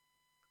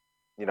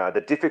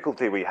 the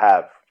difficulty we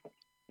have,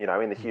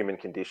 in the human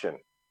condition.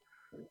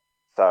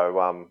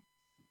 So,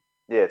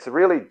 it's a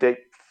really deep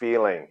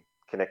feeling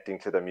connecting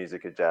to the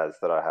music of jazz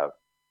that I have.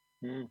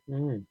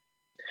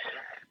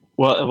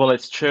 Well,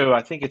 it's true.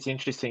 I think it's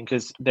interesting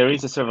because there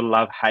is a sort of a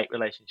love-hate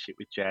relationship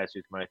with jazz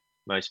with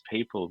most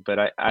people.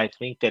 But I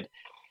think that,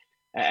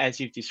 as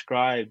you've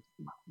described,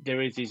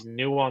 there is these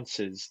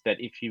nuances that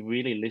if you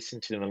really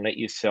listen to them and let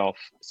yourself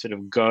sort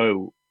of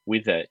go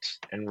with it,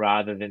 and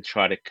rather than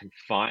try to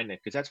confine it,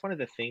 because that's one of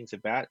the things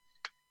about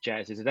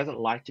jazz is it doesn't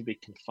like to be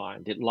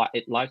confined. It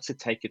likes to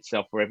take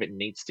itself wherever it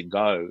needs to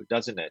go,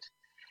 doesn't it?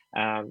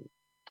 And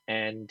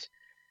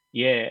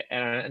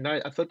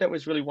I thought that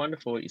was really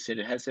wonderful what you said.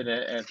 It has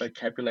a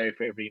vocabulary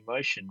for every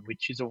emotion,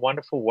 which is a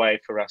wonderful way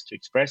for us to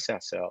express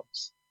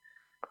ourselves.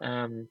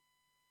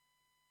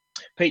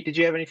 Pete, did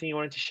you have anything you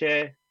wanted to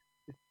share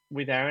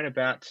with Aaron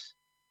about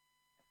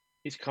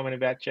his comment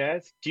about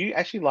jazz? Do you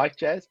actually like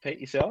jazz, Pete,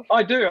 yourself?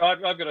 I do.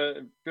 I've got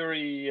a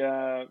very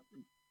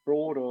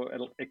broad or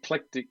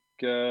eclectic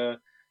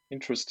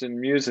interest in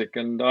music,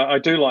 and I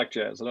do like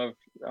jazz, and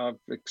I've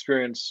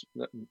experienced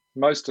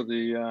most of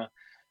the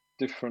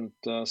different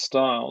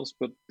styles.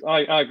 But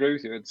I agree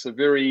with you. It's a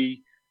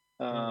very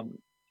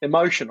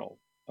emotional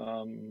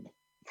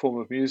form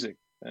of music,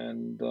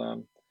 and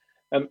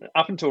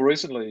up until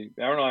recently,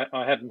 Aaron,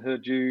 I hadn't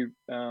heard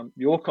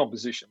your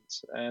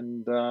compositions,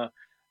 and I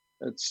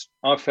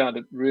found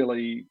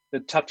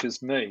it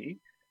touches me,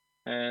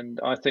 and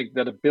I think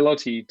that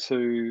ability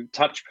to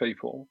touch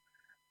people,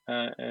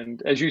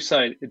 and as you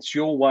say, it's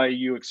your way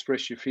you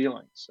express your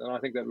feelings, and I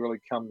think that really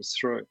comes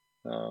through.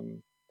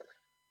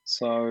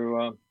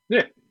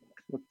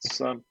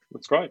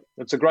 It's great.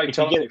 It's a great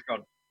talent you've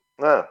got.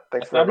 No,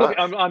 thanks very much.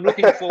 I'm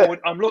looking forward.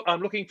 I'm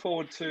looking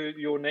forward to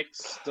your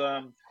next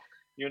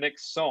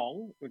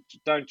song, which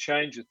Don't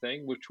Change a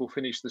Thing, which we'll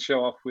finish the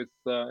show off with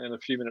in a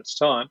few minutes'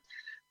 time.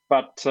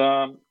 But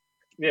I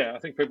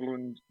think people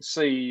can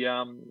see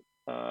a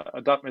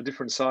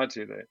different side to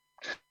you there.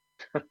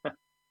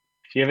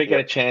 If you ever get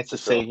a chance to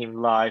see him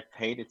live,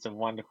 Pete, it's a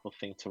wonderful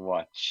thing to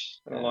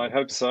watch. Well, I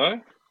hope so.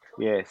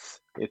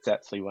 Yes, it's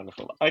absolutely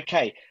wonderful.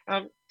 Okay.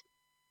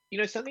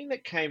 Something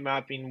that came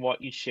up in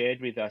what you shared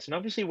with us, and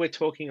obviously we're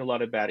talking a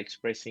lot about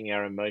expressing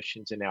our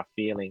emotions and our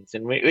feelings,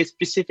 and we're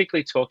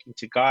specifically talking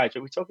to guys,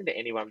 but we're talking to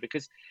anyone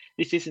because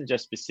this isn't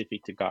just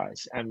specific to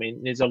guys. I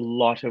mean, there's a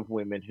lot of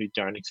women who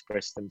don't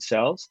express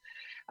themselves.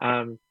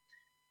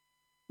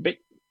 But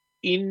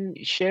in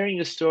sharing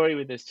your story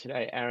with us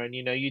today, Aaron,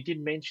 you did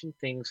mention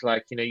things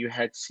like, you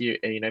had,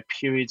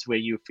 periods where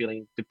you were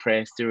feeling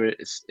depressed, there were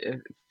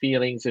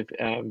feelings of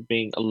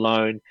being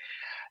alone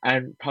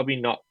and probably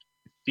not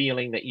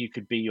feeling that you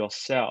could be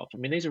yourself. I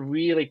mean, these are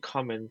really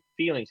common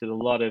feelings with a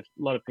lot of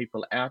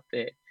people out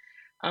there.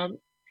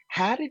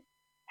 How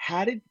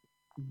did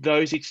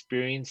those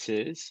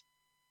experiences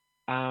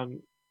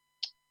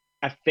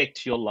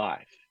affect your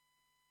life?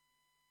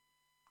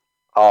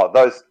 Oh,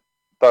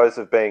 those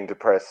of being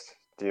depressed,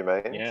 do you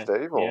mean,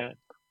 Steve? Or?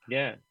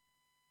 Yeah.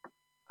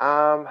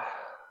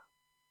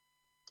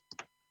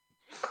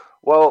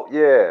 Well,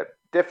 yeah,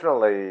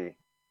 definitely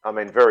I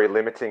mean, very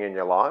limiting in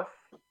your life.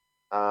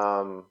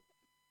 I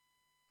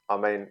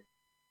mean,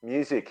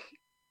 music,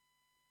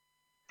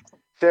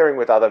 sharing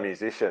with other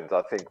musicians,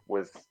 I think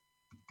was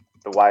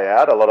the way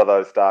out a lot of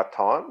those dark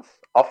times.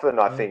 Often,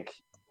 I think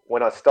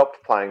when I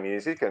stopped playing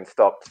music and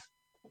stopped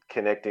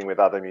connecting with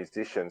other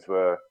musicians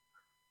were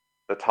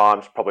the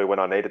times probably when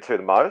I needed to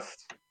the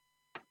most.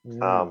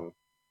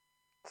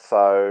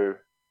 So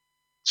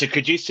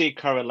could you see a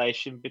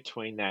correlation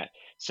between that?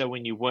 So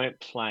when you weren't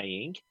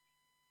playing,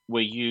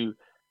 were you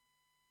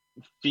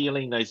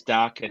feeling those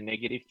dark and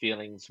negative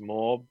feelings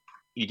more?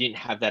 You didn't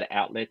have that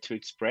outlet to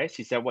express?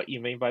 Is that what you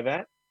mean by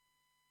that?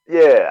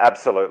 yeah,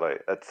 absolutely.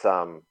 It's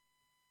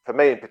for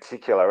me in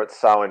particular, it's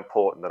so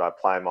important that I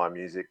play my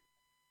music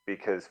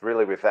because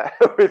really without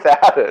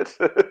it,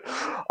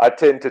 I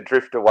tend to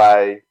drift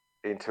away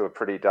into a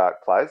pretty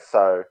dark place.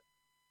 So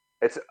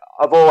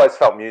I've always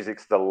felt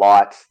music's the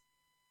light.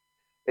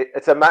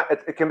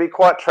 It can be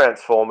quite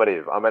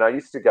transformative. I mean, I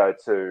used to go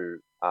to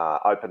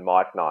open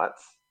mic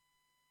nights,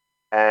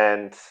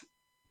 and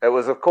it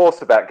was of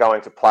course about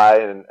going to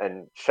play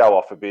and show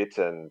off a bit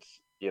and,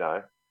 you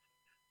know,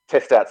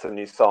 test out some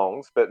new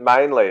songs, but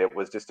mainly it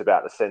was just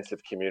about the sense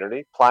of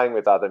community, playing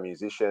with other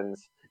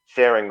musicians,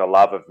 sharing the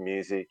love of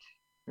music.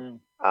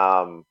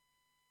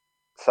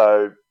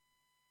 So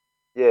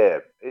yeah,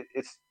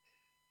 it's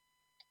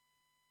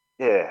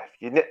yeah,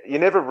 you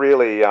never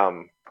really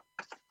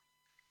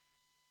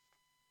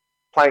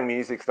playing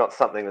music's not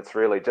something that's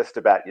really just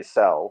about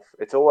yourself.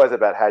 It's always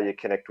about how you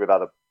connect with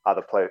other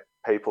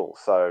people.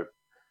 So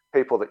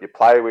people that you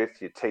play with,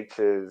 your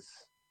teachers.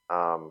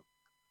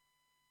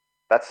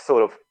 That's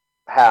sort of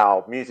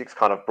how music's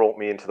kind of brought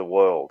me into the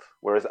world.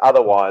 Whereas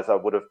otherwise, I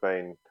would have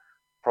been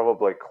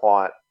probably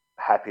quite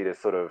happy to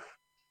sort of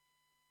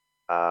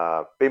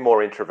be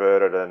more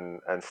introverted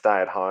and stay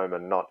at home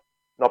and not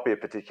be a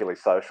particularly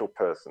social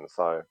person.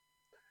 So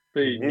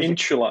be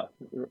insular,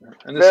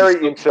 and this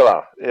very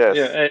insular. Yes,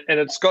 yeah, and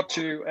it's got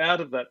you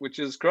out of that, which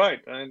is great.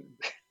 And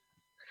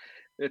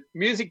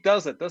music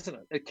does it, doesn't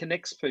it? It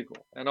connects people.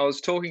 And I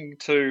was talking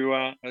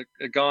to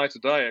a guy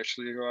today,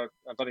 actually, who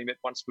I've only met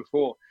once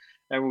before,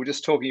 and we were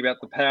just talking about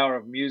the power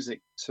of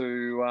music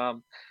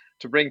to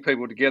bring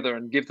people together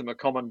and give them a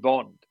common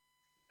bond.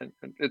 And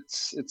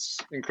it's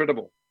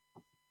incredible.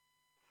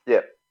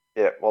 Yeah,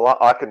 yeah. Well,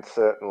 I can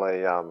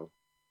certainly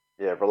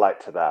relate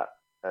to that,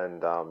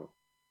 and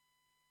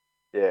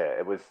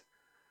yeah,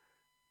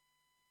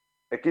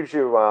 it gives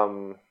you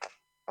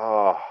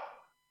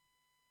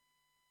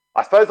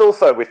I suppose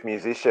also with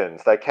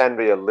musicians, they can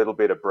be a little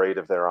bit a breed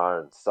of their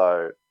own.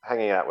 So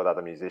hanging out with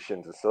other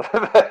musicians is sort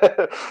of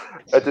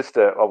just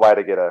a way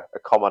to get a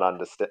common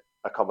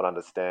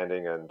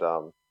understanding and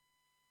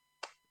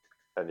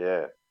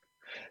yeah.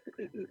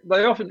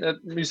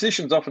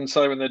 Musicians often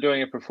say when they're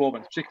doing a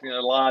performance, particularly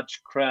in a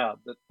large crowd,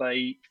 that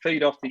they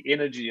feed off the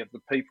energy of the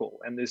people,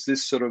 and there's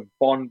this sort of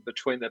bond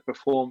between the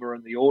performer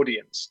and the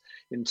audience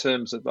in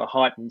terms of a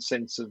heightened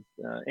sense of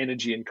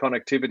energy and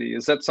connectivity.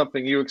 Is that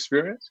something you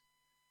experience?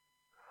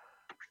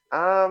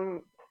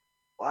 Well,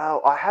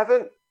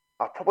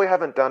 I probably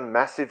haven't done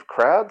massive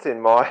crowds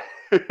in my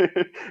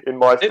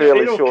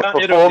fairly short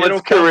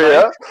performance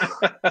career.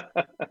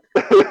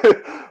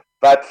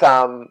 But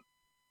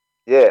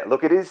yeah,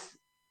 look, it is.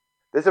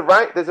 There's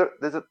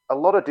a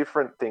lot of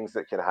different things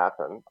that can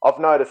happen. I've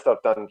noticed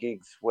I've done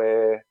gigs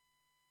where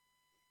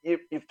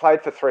you've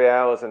played for 3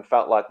 hours and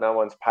felt like no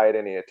one's paid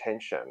any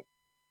attention,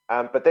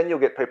 but then you'll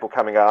get people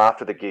coming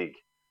after the gig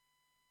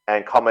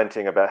and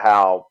commenting about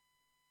how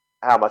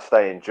much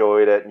they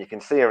enjoyed it, and you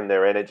can see in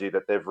their energy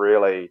that they've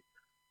really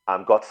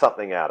got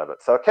something out of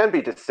it. So it can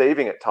be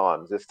deceiving at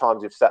times. There's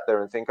times you've sat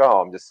there and think, oh,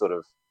 I'm just sort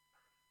of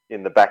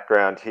in the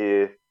background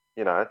here,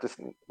 you know, just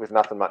with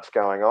nothing much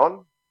going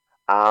on.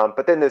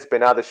 But then there's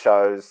been other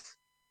shows.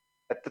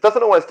 It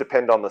doesn't always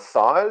depend on the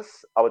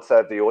size, I would say,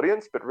 of the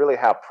audience, but really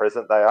how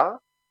present they are.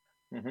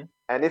 Mm-hmm.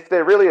 And if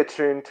they're really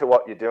attuned to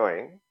what you're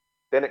doing,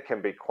 then it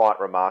can be quite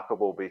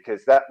remarkable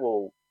because that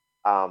will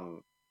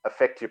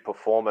affect your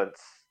performance.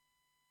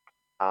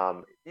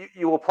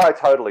 You will play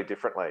totally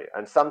differently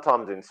and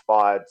sometimes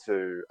inspired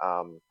to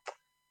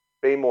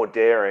be more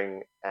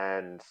daring,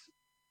 and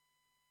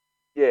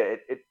yeah,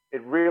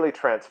 it really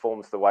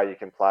transforms the way you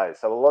can play.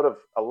 So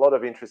a lot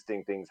of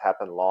interesting things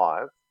happen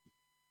live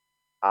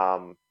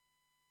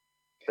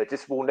that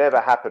just will never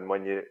happen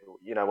when you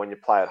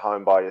play at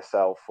home by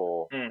yourself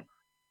or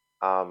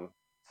so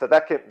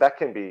that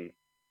can be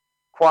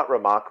quite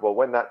remarkable.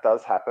 When that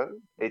does happen,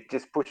 it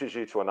just pushes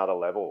you to another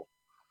level.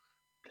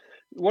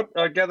 What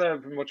I gather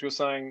from what you were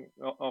saying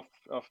off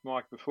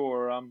mic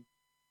before,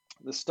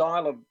 the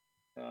style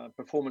of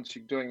performance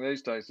you're doing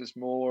these days is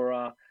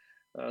more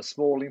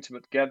small,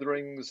 intimate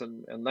gatherings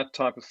and that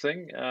type of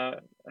thing.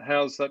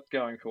 How's that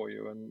going for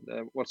you,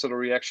 and what sort of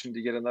reaction do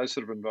you get in those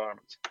sort of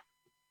environments?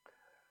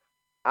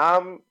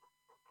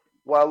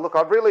 Well, look,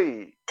 I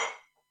really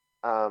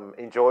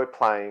enjoy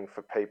playing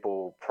for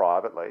people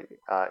privately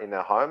in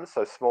their homes,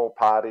 so small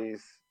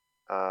parties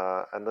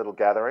and little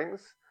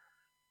gatherings.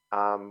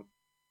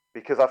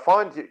 Because I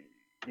find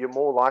you're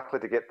more likely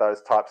to get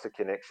those types of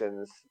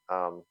connections,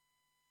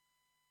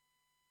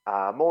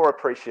 more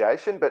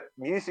appreciation. But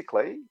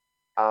musically,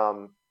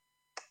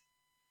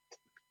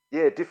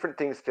 different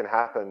things can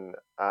happen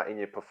in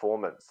your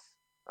performance.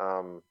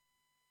 I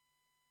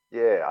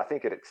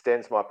think it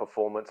extends my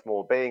performance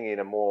more, being in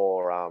a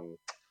more,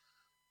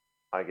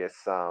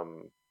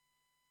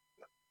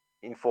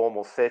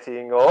 informal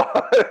setting, or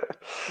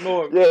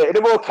in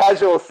a more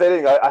casual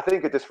setting. I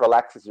think it just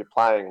relaxes your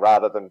playing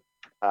rather than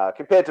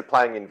compared to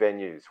playing in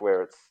venues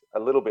where it's a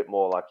little bit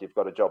more like you've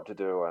got a job to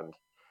do and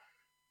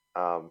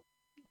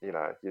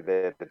you're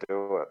there to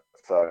do it.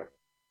 So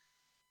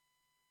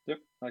yep,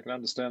 I can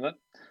understand that.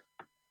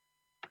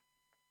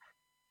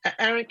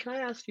 Aaron, can I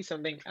ask you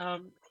something?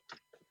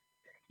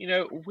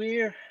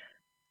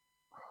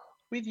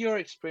 With your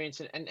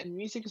experience, and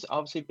music has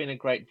obviously been a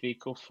great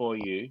vehicle for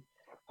you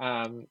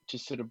to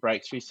sort of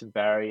break through some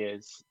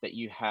barriers that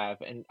you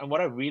have. And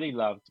what I really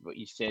loved what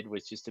you said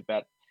was just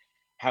about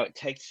how it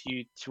takes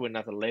you to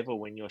another level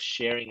when you're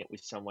sharing it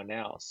with someone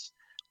else,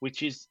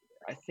 which is,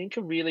 I think,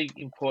 a really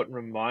important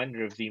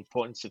reminder of the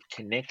importance of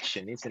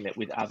connection, isn't it,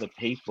 with other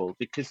people?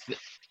 Because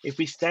if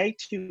we stay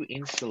too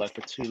insular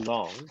for too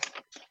long,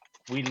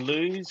 we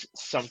lose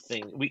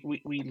something.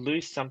 We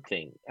lose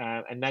something,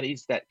 and that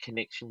is that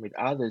connection with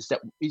others that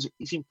is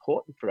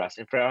important for us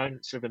and for our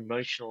own sort of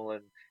emotional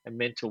and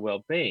mental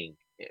well-being.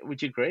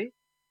 Would you agree?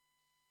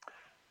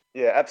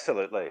 Yeah,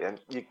 absolutely. And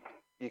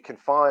you can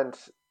find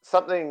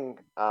something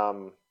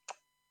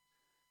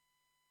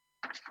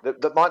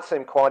that might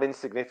seem quite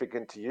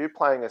insignificant to you,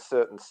 playing a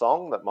certain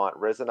song that might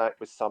resonate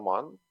with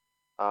someone,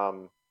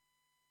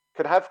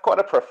 could have quite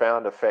a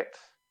profound effect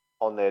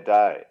on their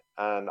day.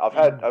 And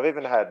I've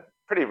even had,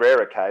 pretty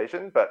rare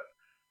occasion, but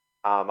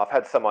I've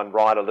had someone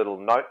write a little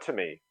note to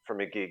me from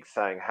a gig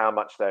saying how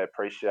much they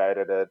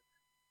appreciated it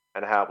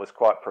and how it was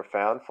quite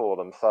profound for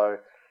them. So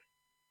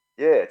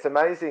yeah, it's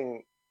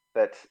amazing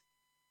that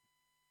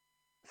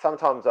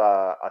sometimes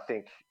I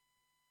think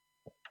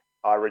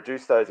I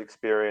reduce those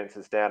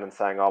experiences down and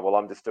saying, oh, well,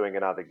 I'm just doing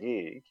another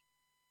gig.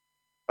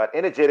 But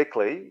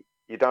energetically,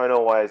 you don't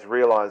always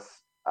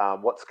realize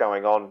what's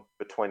going on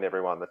between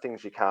everyone, the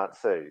things you can't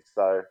see.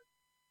 So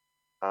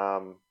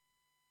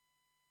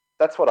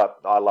that's what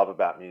I love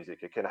about music.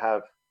 It can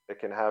have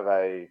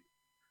a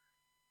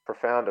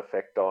profound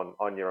effect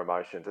on your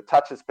emotions. It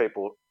touches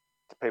people's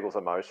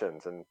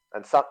emotions, and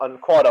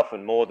quite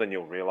often more than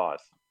you'll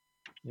realize.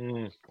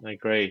 I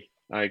agree.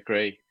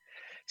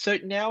 So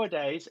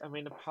nowadays, I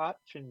mean, apart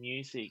from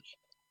music,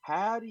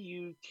 how do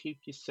you keep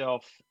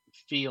yourself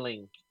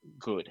feeling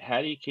good?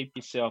 How do you keep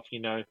yourself,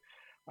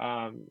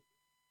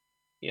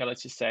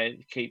 let's just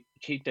say, keep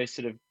those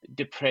sort of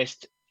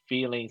depressed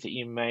feelings that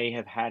you may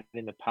have had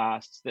in the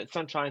past that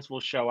sometimes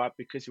will show up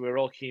because we're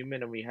all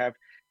human and we have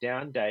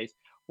down days.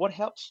 What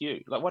helps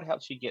you? Like, what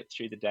helps you get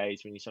through the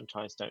days when you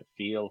sometimes don't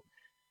feel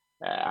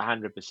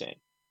 100%?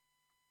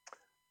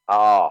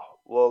 Oh,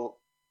 well,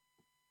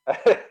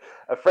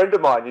 a friend of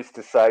mine used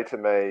to say to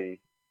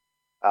me,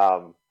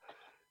 I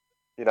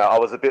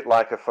was a bit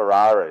like a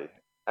Ferrari,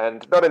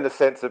 and not in the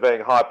sense of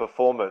being high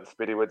performance,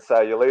 but he would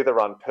say you'll either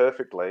run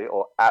perfectly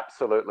or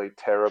absolutely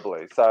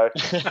terribly. So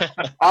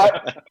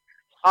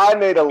I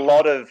need a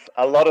lot of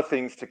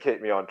things to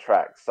keep me on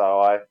track. So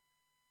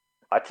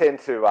I tend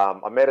to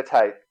I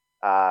meditate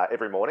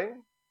every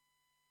morning,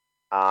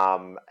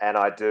 and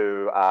I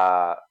do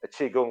a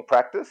qigong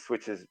practice,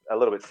 which is a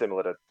little bit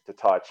similar to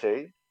Tai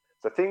Chi.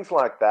 So things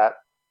like that.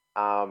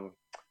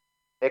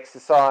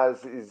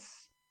 Exercise is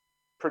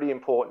pretty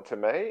important to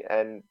me,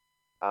 and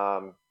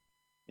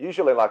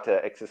usually like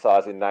to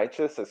exercise in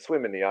nature, so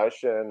swim in the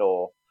ocean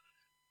or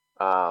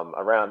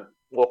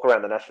walk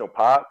around the national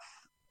parks,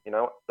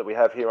 that we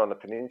have here on the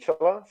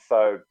peninsula.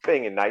 So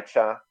being in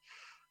nature,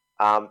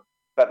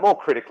 but more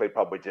critically,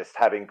 probably just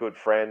having good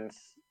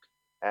friends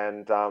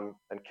and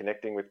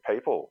connecting with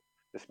people,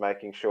 just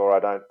making sure I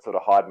don't sort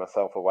of hide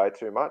myself away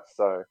too much.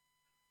 So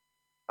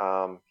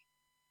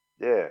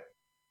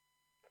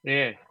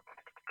Yeah,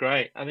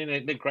 great. I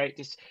mean, they're great.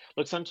 Just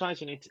look,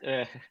 sometimes you need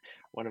to,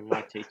 one of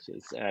my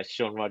teachers,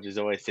 Sean Rogers,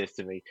 always says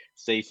to me,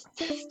 "See,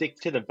 stick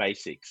to the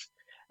basics."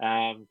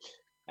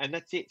 And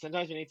that's it.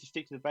 Sometimes we need to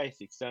stick to the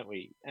basics, don't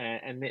we?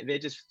 And they're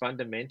just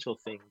fundamental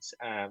things.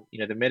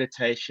 The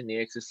meditation, the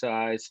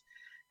exercise,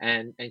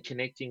 and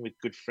connecting with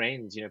good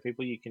friends.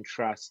 People you can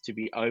trust to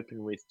be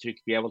open with, to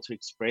be able to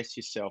express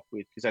yourself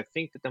with. Because I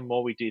think that the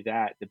more we do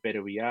that, the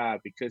better we are.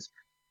 Because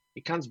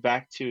it comes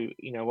back to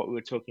what we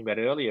were talking about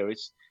earlier.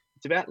 It's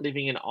about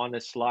living an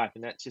honest life,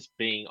 and that's just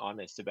being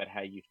honest about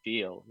how you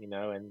feel.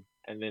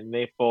 And then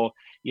therefore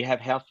you have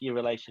healthier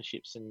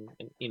relationships and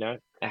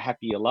a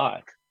happier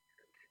life.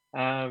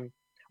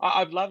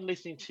 I've loved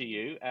listening to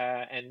you,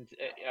 and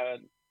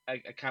I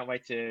can't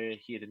wait to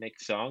hear the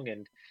next song.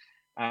 And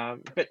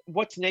but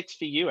what's next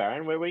for you,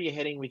 Aaron? Where are you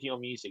heading with your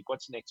music?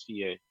 What's next for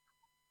you?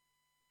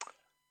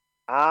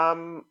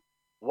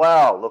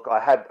 Well, look, I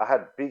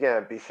had big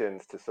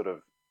ambitions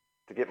to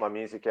get my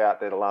music out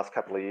there the last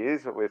couple of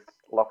years, but with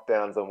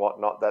lockdowns and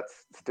whatnot,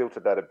 that's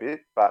stilted that a bit.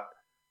 But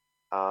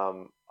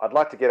I'd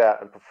like to get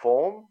out and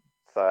perform.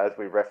 So as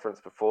we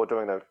referenced before,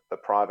 doing the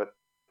private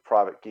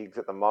gigs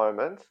at the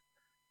moment.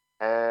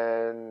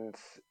 And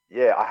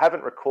yeah, I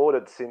haven't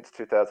recorded since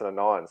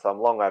 2009, so I'm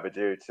long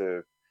overdue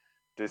to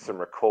do some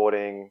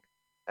recording.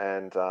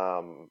 And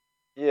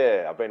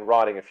yeah, I've been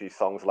writing a few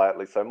songs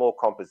lately, so more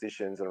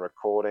compositions and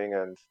recording,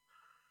 and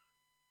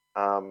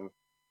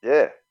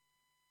yeah.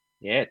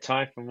 Yeah,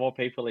 time for more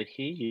people to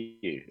hear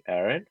you,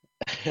 Aaron.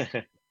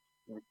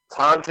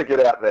 Time to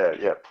get out there,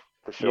 yeah,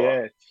 for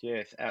sure.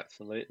 Yes,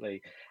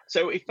 absolutely.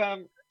 So if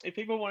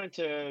people wanted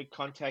to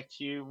contact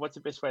you, what's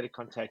the best way to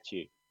contact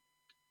you?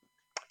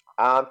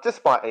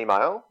 Just by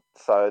email.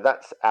 So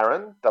that's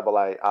Aaron,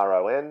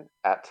 AARON,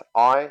 at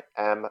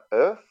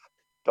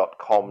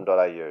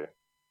iamearth.com.au.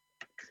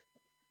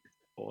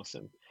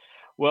 Awesome.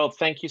 Well,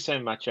 thank you so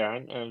much,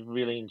 Aaron. I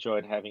really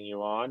enjoyed having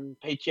you on.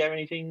 Pete, do you have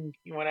anything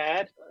you want to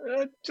add?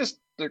 Just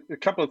a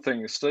couple of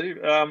things, Steve.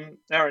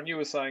 Aaron, you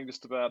were saying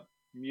just about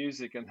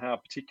music and how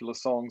particular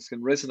songs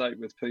can resonate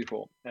with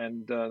people.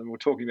 And we're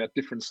talking about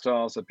different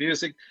styles of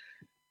music.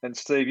 And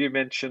Steve, you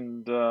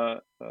mentioned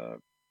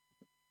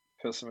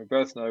person we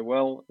both know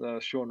well,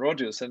 Shaun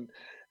Rogers. And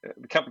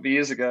a couple of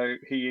years ago,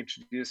 he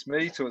introduced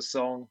me to a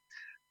song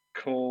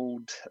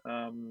called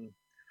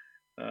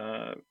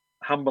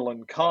Humble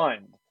and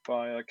Kind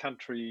by a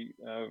country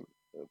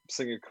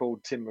singer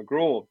called Tim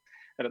McGraw.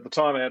 And at the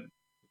time,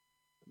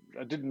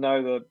 I didn't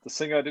know the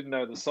singer, I didn't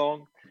know the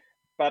song,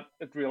 but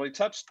it really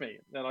touched me,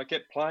 and I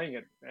kept playing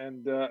it.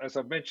 And as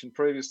I've mentioned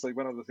previously,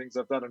 one of the things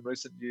I've done in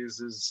recent years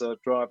is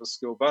drive a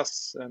school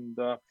bus, and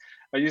I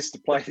used to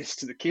play this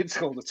to the kids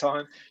all the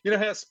time. You know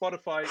how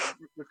Spotify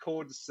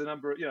records the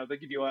number, they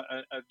give you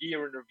a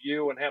year in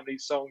review and how many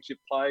songs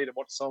you've played and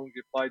what songs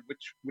you've played,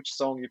 which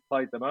song you've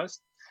played the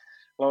most.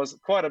 Well, I was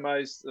quite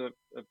amazed a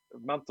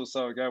month or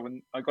so ago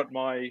when I got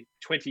my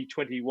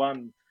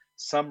 2021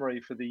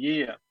 summary for the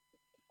year.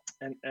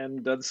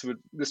 And this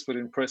would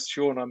impress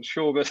Shaun, I'm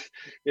sure, but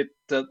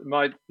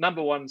my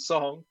number one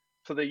song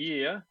for the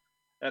year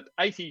at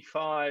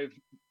 85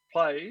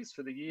 plays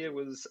for the year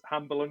was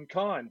Humble and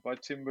Kind by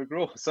Tim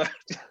McGraw. So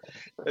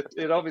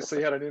it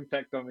obviously had an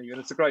impact on me, and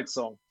it's a great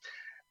song.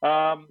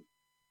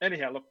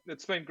 Anyhow, look,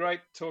 it's been great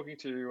talking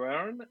to you,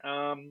 Aaron.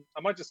 I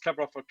might just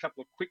cover off a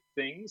couple of quick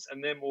things,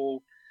 and then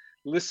we'll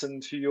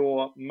listen to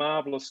your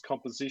marvellous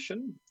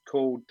composition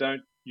called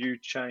Don't You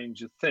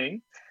Change a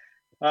Thing.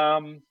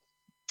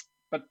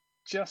 But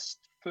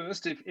just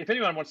first, if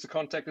anyone wants to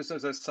contact us,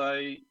 as I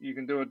say, you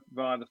can do it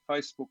via the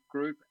Facebook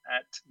group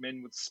at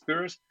Men with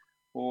Spirit,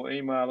 or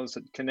email us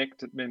at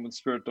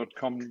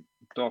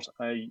connect@menwithspirit.com.au.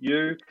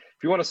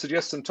 If you want to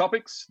suggest some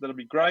topics, that'll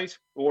be great.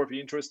 Or if you're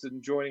interested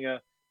in joining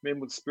a Men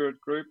with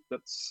Spirit group,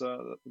 that's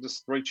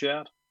just reach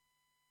out.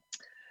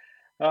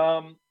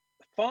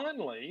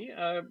 Finally,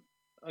 I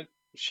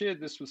shared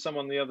this with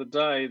someone the other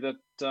day that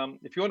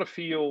if you want to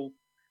feel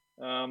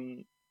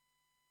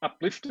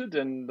uplifted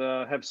and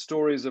have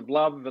stories of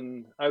love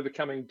and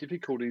overcoming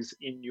difficulties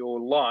in your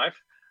life,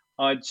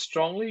 I'd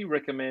strongly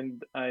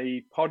recommend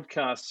a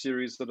podcast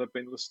series that I've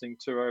been listening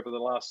to over the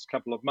last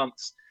couple of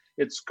months.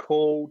 It's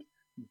called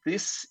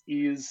This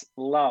Is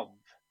Love,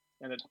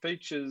 and it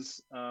features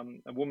a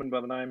woman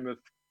by the name of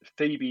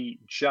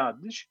Phoebe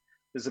Judge.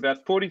 There's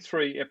about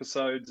 43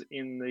 episodes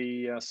in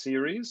the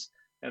series,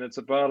 and it's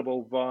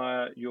available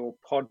via your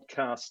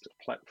podcast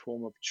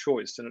platform of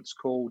choice, and it's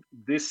called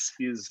This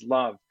Is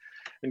Love.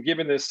 And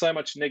given there's so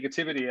much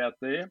negativity out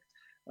there,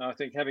 I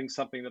think having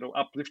something that will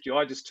uplift you,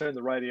 I just turn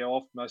the radio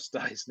off most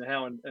days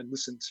now and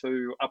listen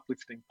to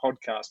uplifting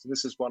podcasts. And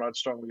this is one I'd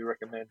strongly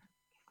recommend.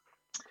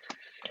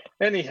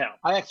 Anyhow.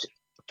 I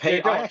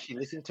actually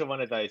listened to one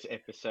of those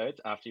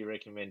episodes after your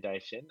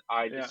recommendation.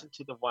 I listened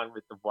to the one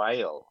with the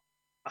whale.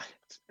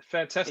 It's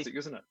fantastic,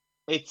 isn't it?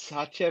 It's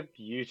such a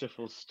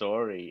beautiful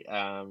story.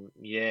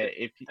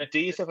 If you do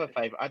yourself a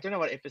favor, I don't know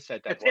what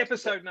episode that was. It's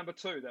episode number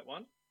 2, that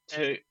one.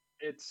 2.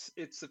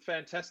 It's a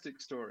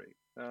fantastic story.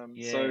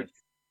 So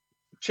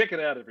check it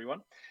out,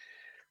 everyone.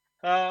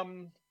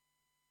 Okay,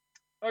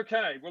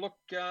 well, look,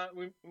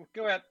 we'll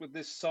go out with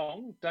this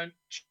song, Don't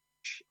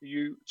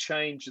You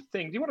Change a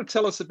Thing. Do you want to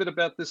tell us a bit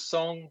about this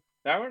song,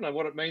 Aaron, and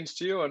what it means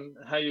to you and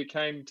how you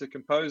came to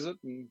compose it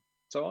and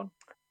so on?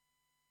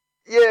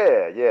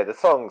 Yeah, the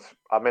songs,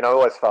 I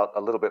always felt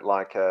a little bit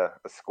like a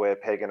square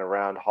peg in a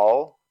round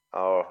hole,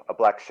 or a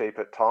black sheep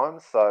at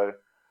times. So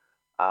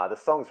the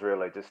song's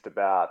really just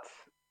about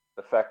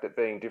the fact that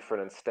being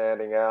different and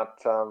standing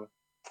out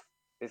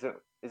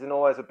isn't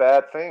always a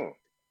bad thing.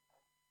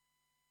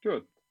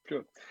 Good.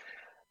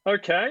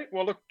 Okay,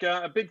 well, look,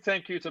 a big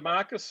thank you to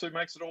Marcus, who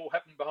makes it all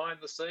happen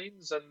behind the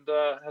scenes and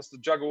has to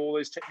juggle all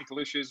these technical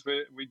issues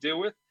we deal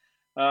with.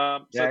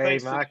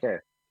 Thanks,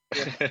 Marcus.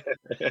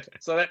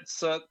 So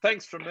that's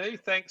thanks from me,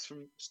 thanks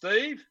from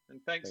Steve,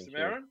 and thanks from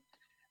Aaron.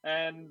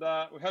 And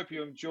we hope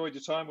you enjoyed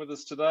your time with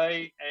us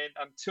today. And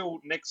until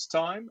next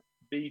time,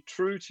 be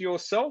true to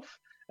yourself.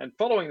 And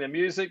following the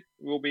music,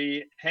 we'll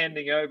be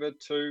handing over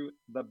to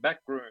the back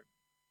room.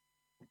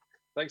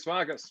 Thanks,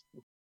 Marcus.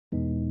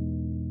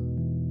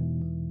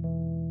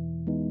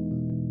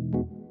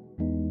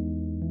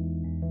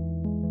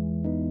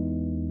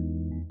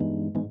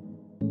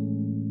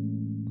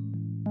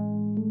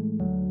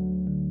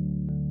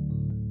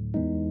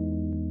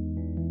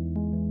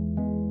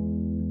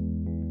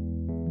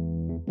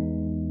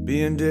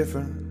 being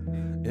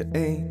different, it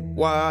ain't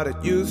what it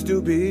used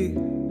to be.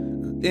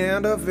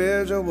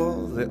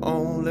 Individuals, the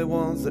only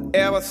ones that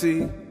ever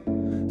see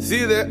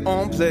their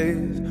own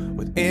place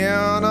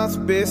within a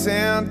space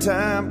and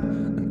time,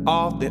 and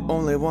are the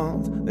only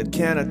ones that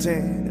can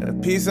attain a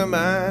peace of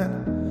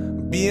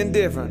mind. Being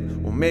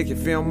different will make you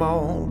feel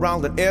more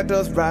wrong than it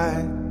does right.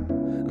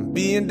 And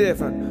being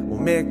different will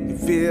make you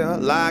feel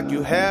like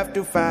you have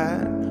to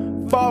fight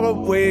for a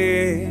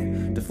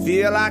way to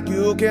feel like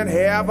you can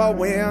have a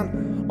win,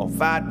 or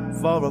fight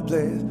for a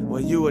place where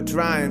you are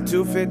trying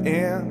to fit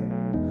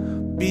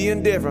in.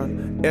 Being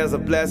different is a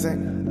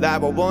blessing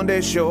that will one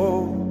day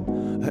show.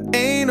 There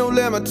ain't no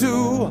limit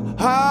to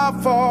how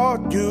far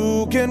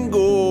you can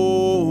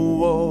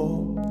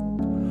go.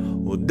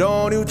 Well,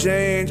 don't you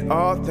change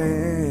a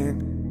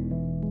thing.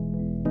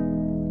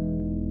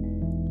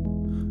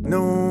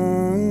 No,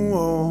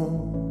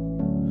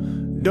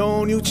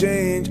 don't you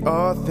change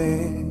a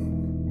thing.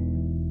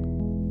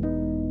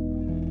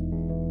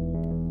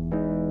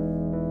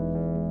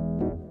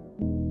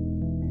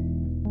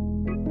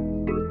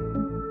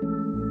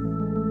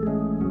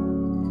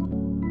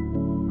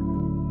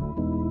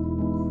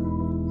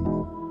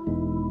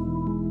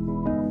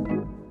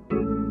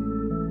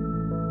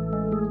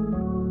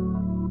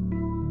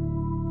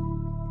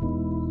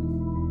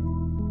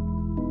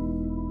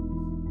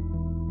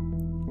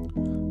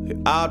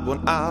 Odd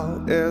one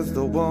out is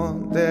the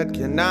one that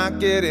cannot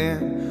get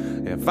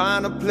in and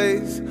find a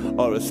place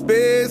or a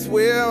space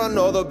where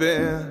another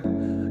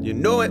been. You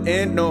know it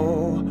ain't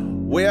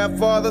nowhere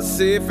for the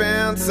safe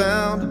and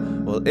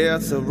sound. Well,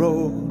 it's a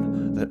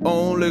road that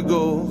only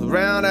goes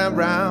round and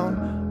round.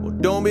 Well,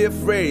 don't be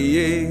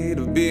afraid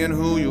of being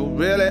who you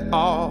really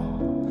are.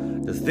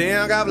 Just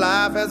think of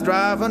life as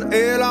driving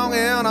along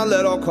in a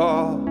little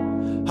car.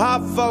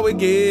 How far we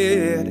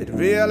get, it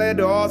really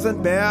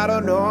doesn't matter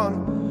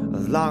none.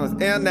 As long as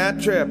in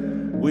that trip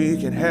we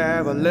can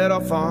have a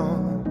little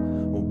fun.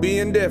 Well,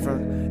 being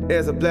different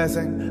is a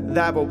blessing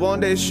that will one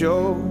day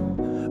show.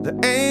 There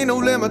ain't no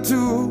limit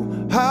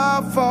to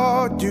how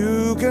far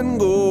you can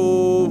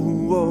go.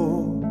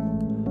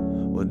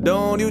 Well,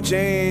 don't you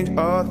change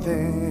a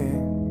thing.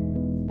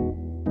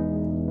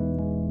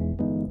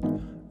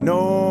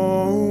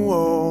 No,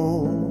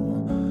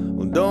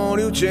 well, don't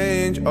you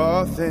change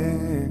a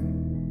thing.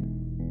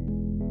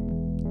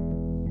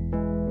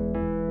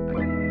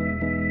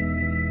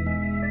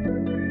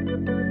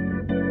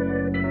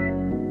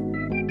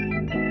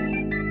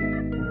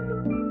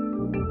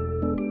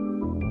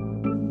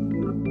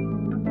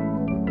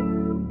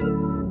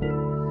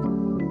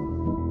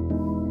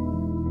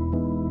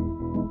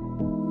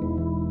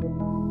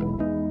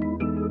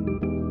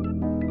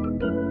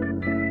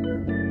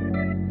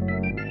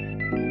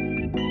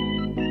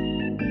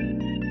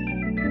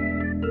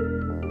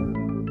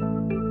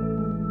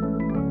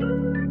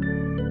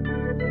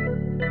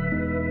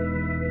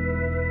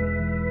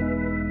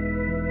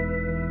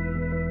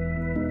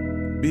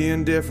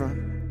 Being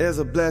different is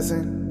a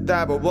blessing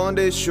that will one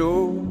day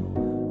show.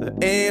 There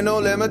ain't no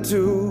limit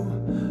to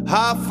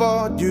how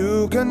far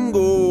you can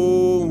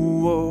go.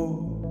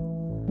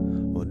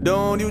 Well,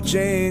 don't you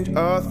change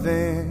a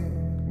thing.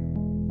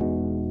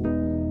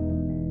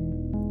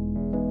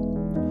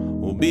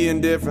 Well, being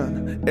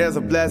different is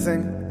a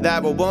blessing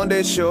that will one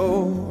day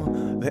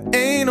show. There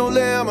ain't no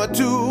limit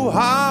to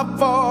how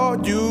far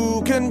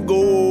you can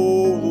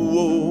go.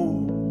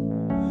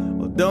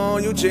 Well,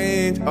 don't you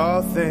change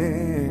a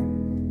thing.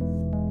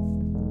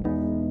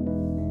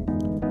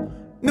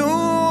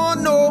 No,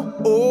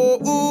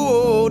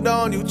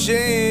 don't you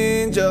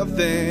change a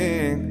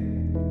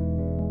thing.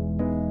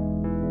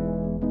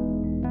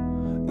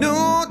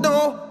 No,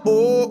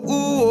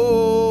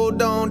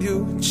 don't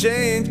you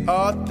change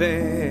a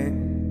thing.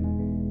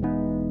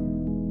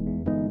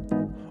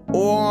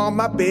 Oh,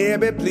 my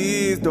baby,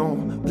 please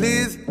don't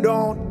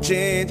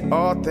change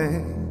a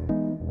thing.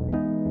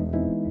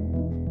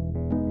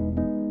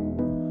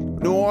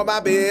 No, my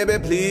baby,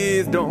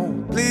 please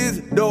don't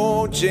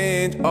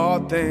change a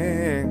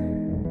thing.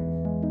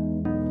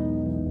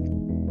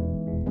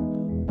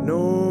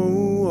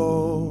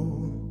 No,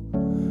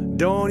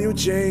 don't you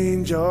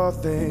change a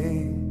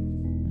thing.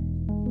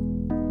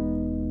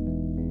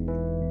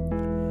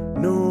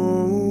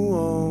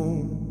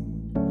 No,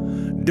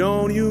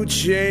 don't you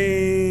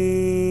change.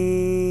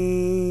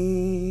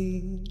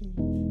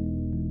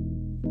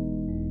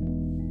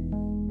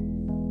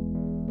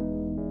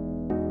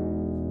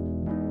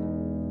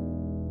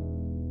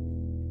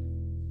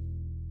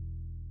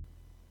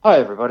 Hi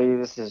everybody,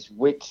 this is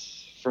Wit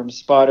from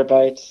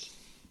Spiderbait.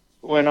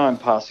 When I'm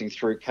passing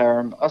through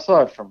Carrum,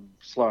 aside from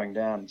slowing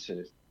down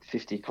to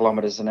 50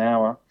 kilometres an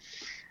hour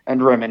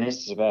and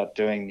reminisce about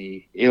doing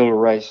the Eel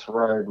Race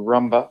Road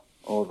Rumba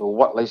or the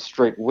Watley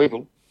Street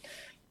Wiggle,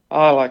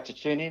 I like to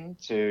tune in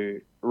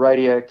to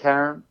Radio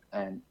Carrum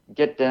and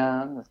get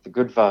down with the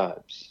good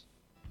vibes.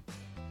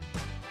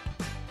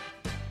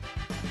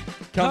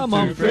 Come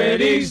on,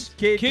 Freddy's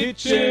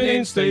Kitchen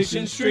in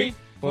Station Street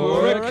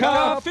for a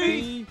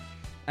coffee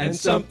and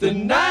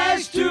something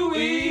nice to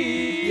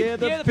eat.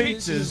 Yeah, the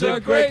pizzas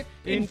are great.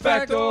 In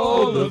fact,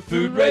 all the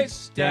food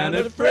rates down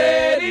at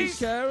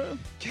Freddy's,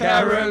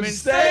 Carrum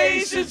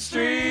Station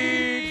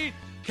Street.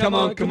 Come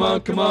on, come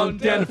on, come on,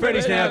 down to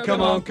Freddy's now.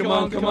 Come on, come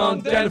on, come on,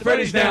 down to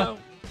Freddy's now.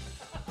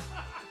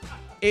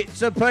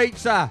 It's a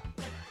pizza.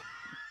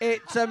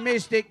 It's a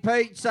Mystic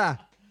Pizza.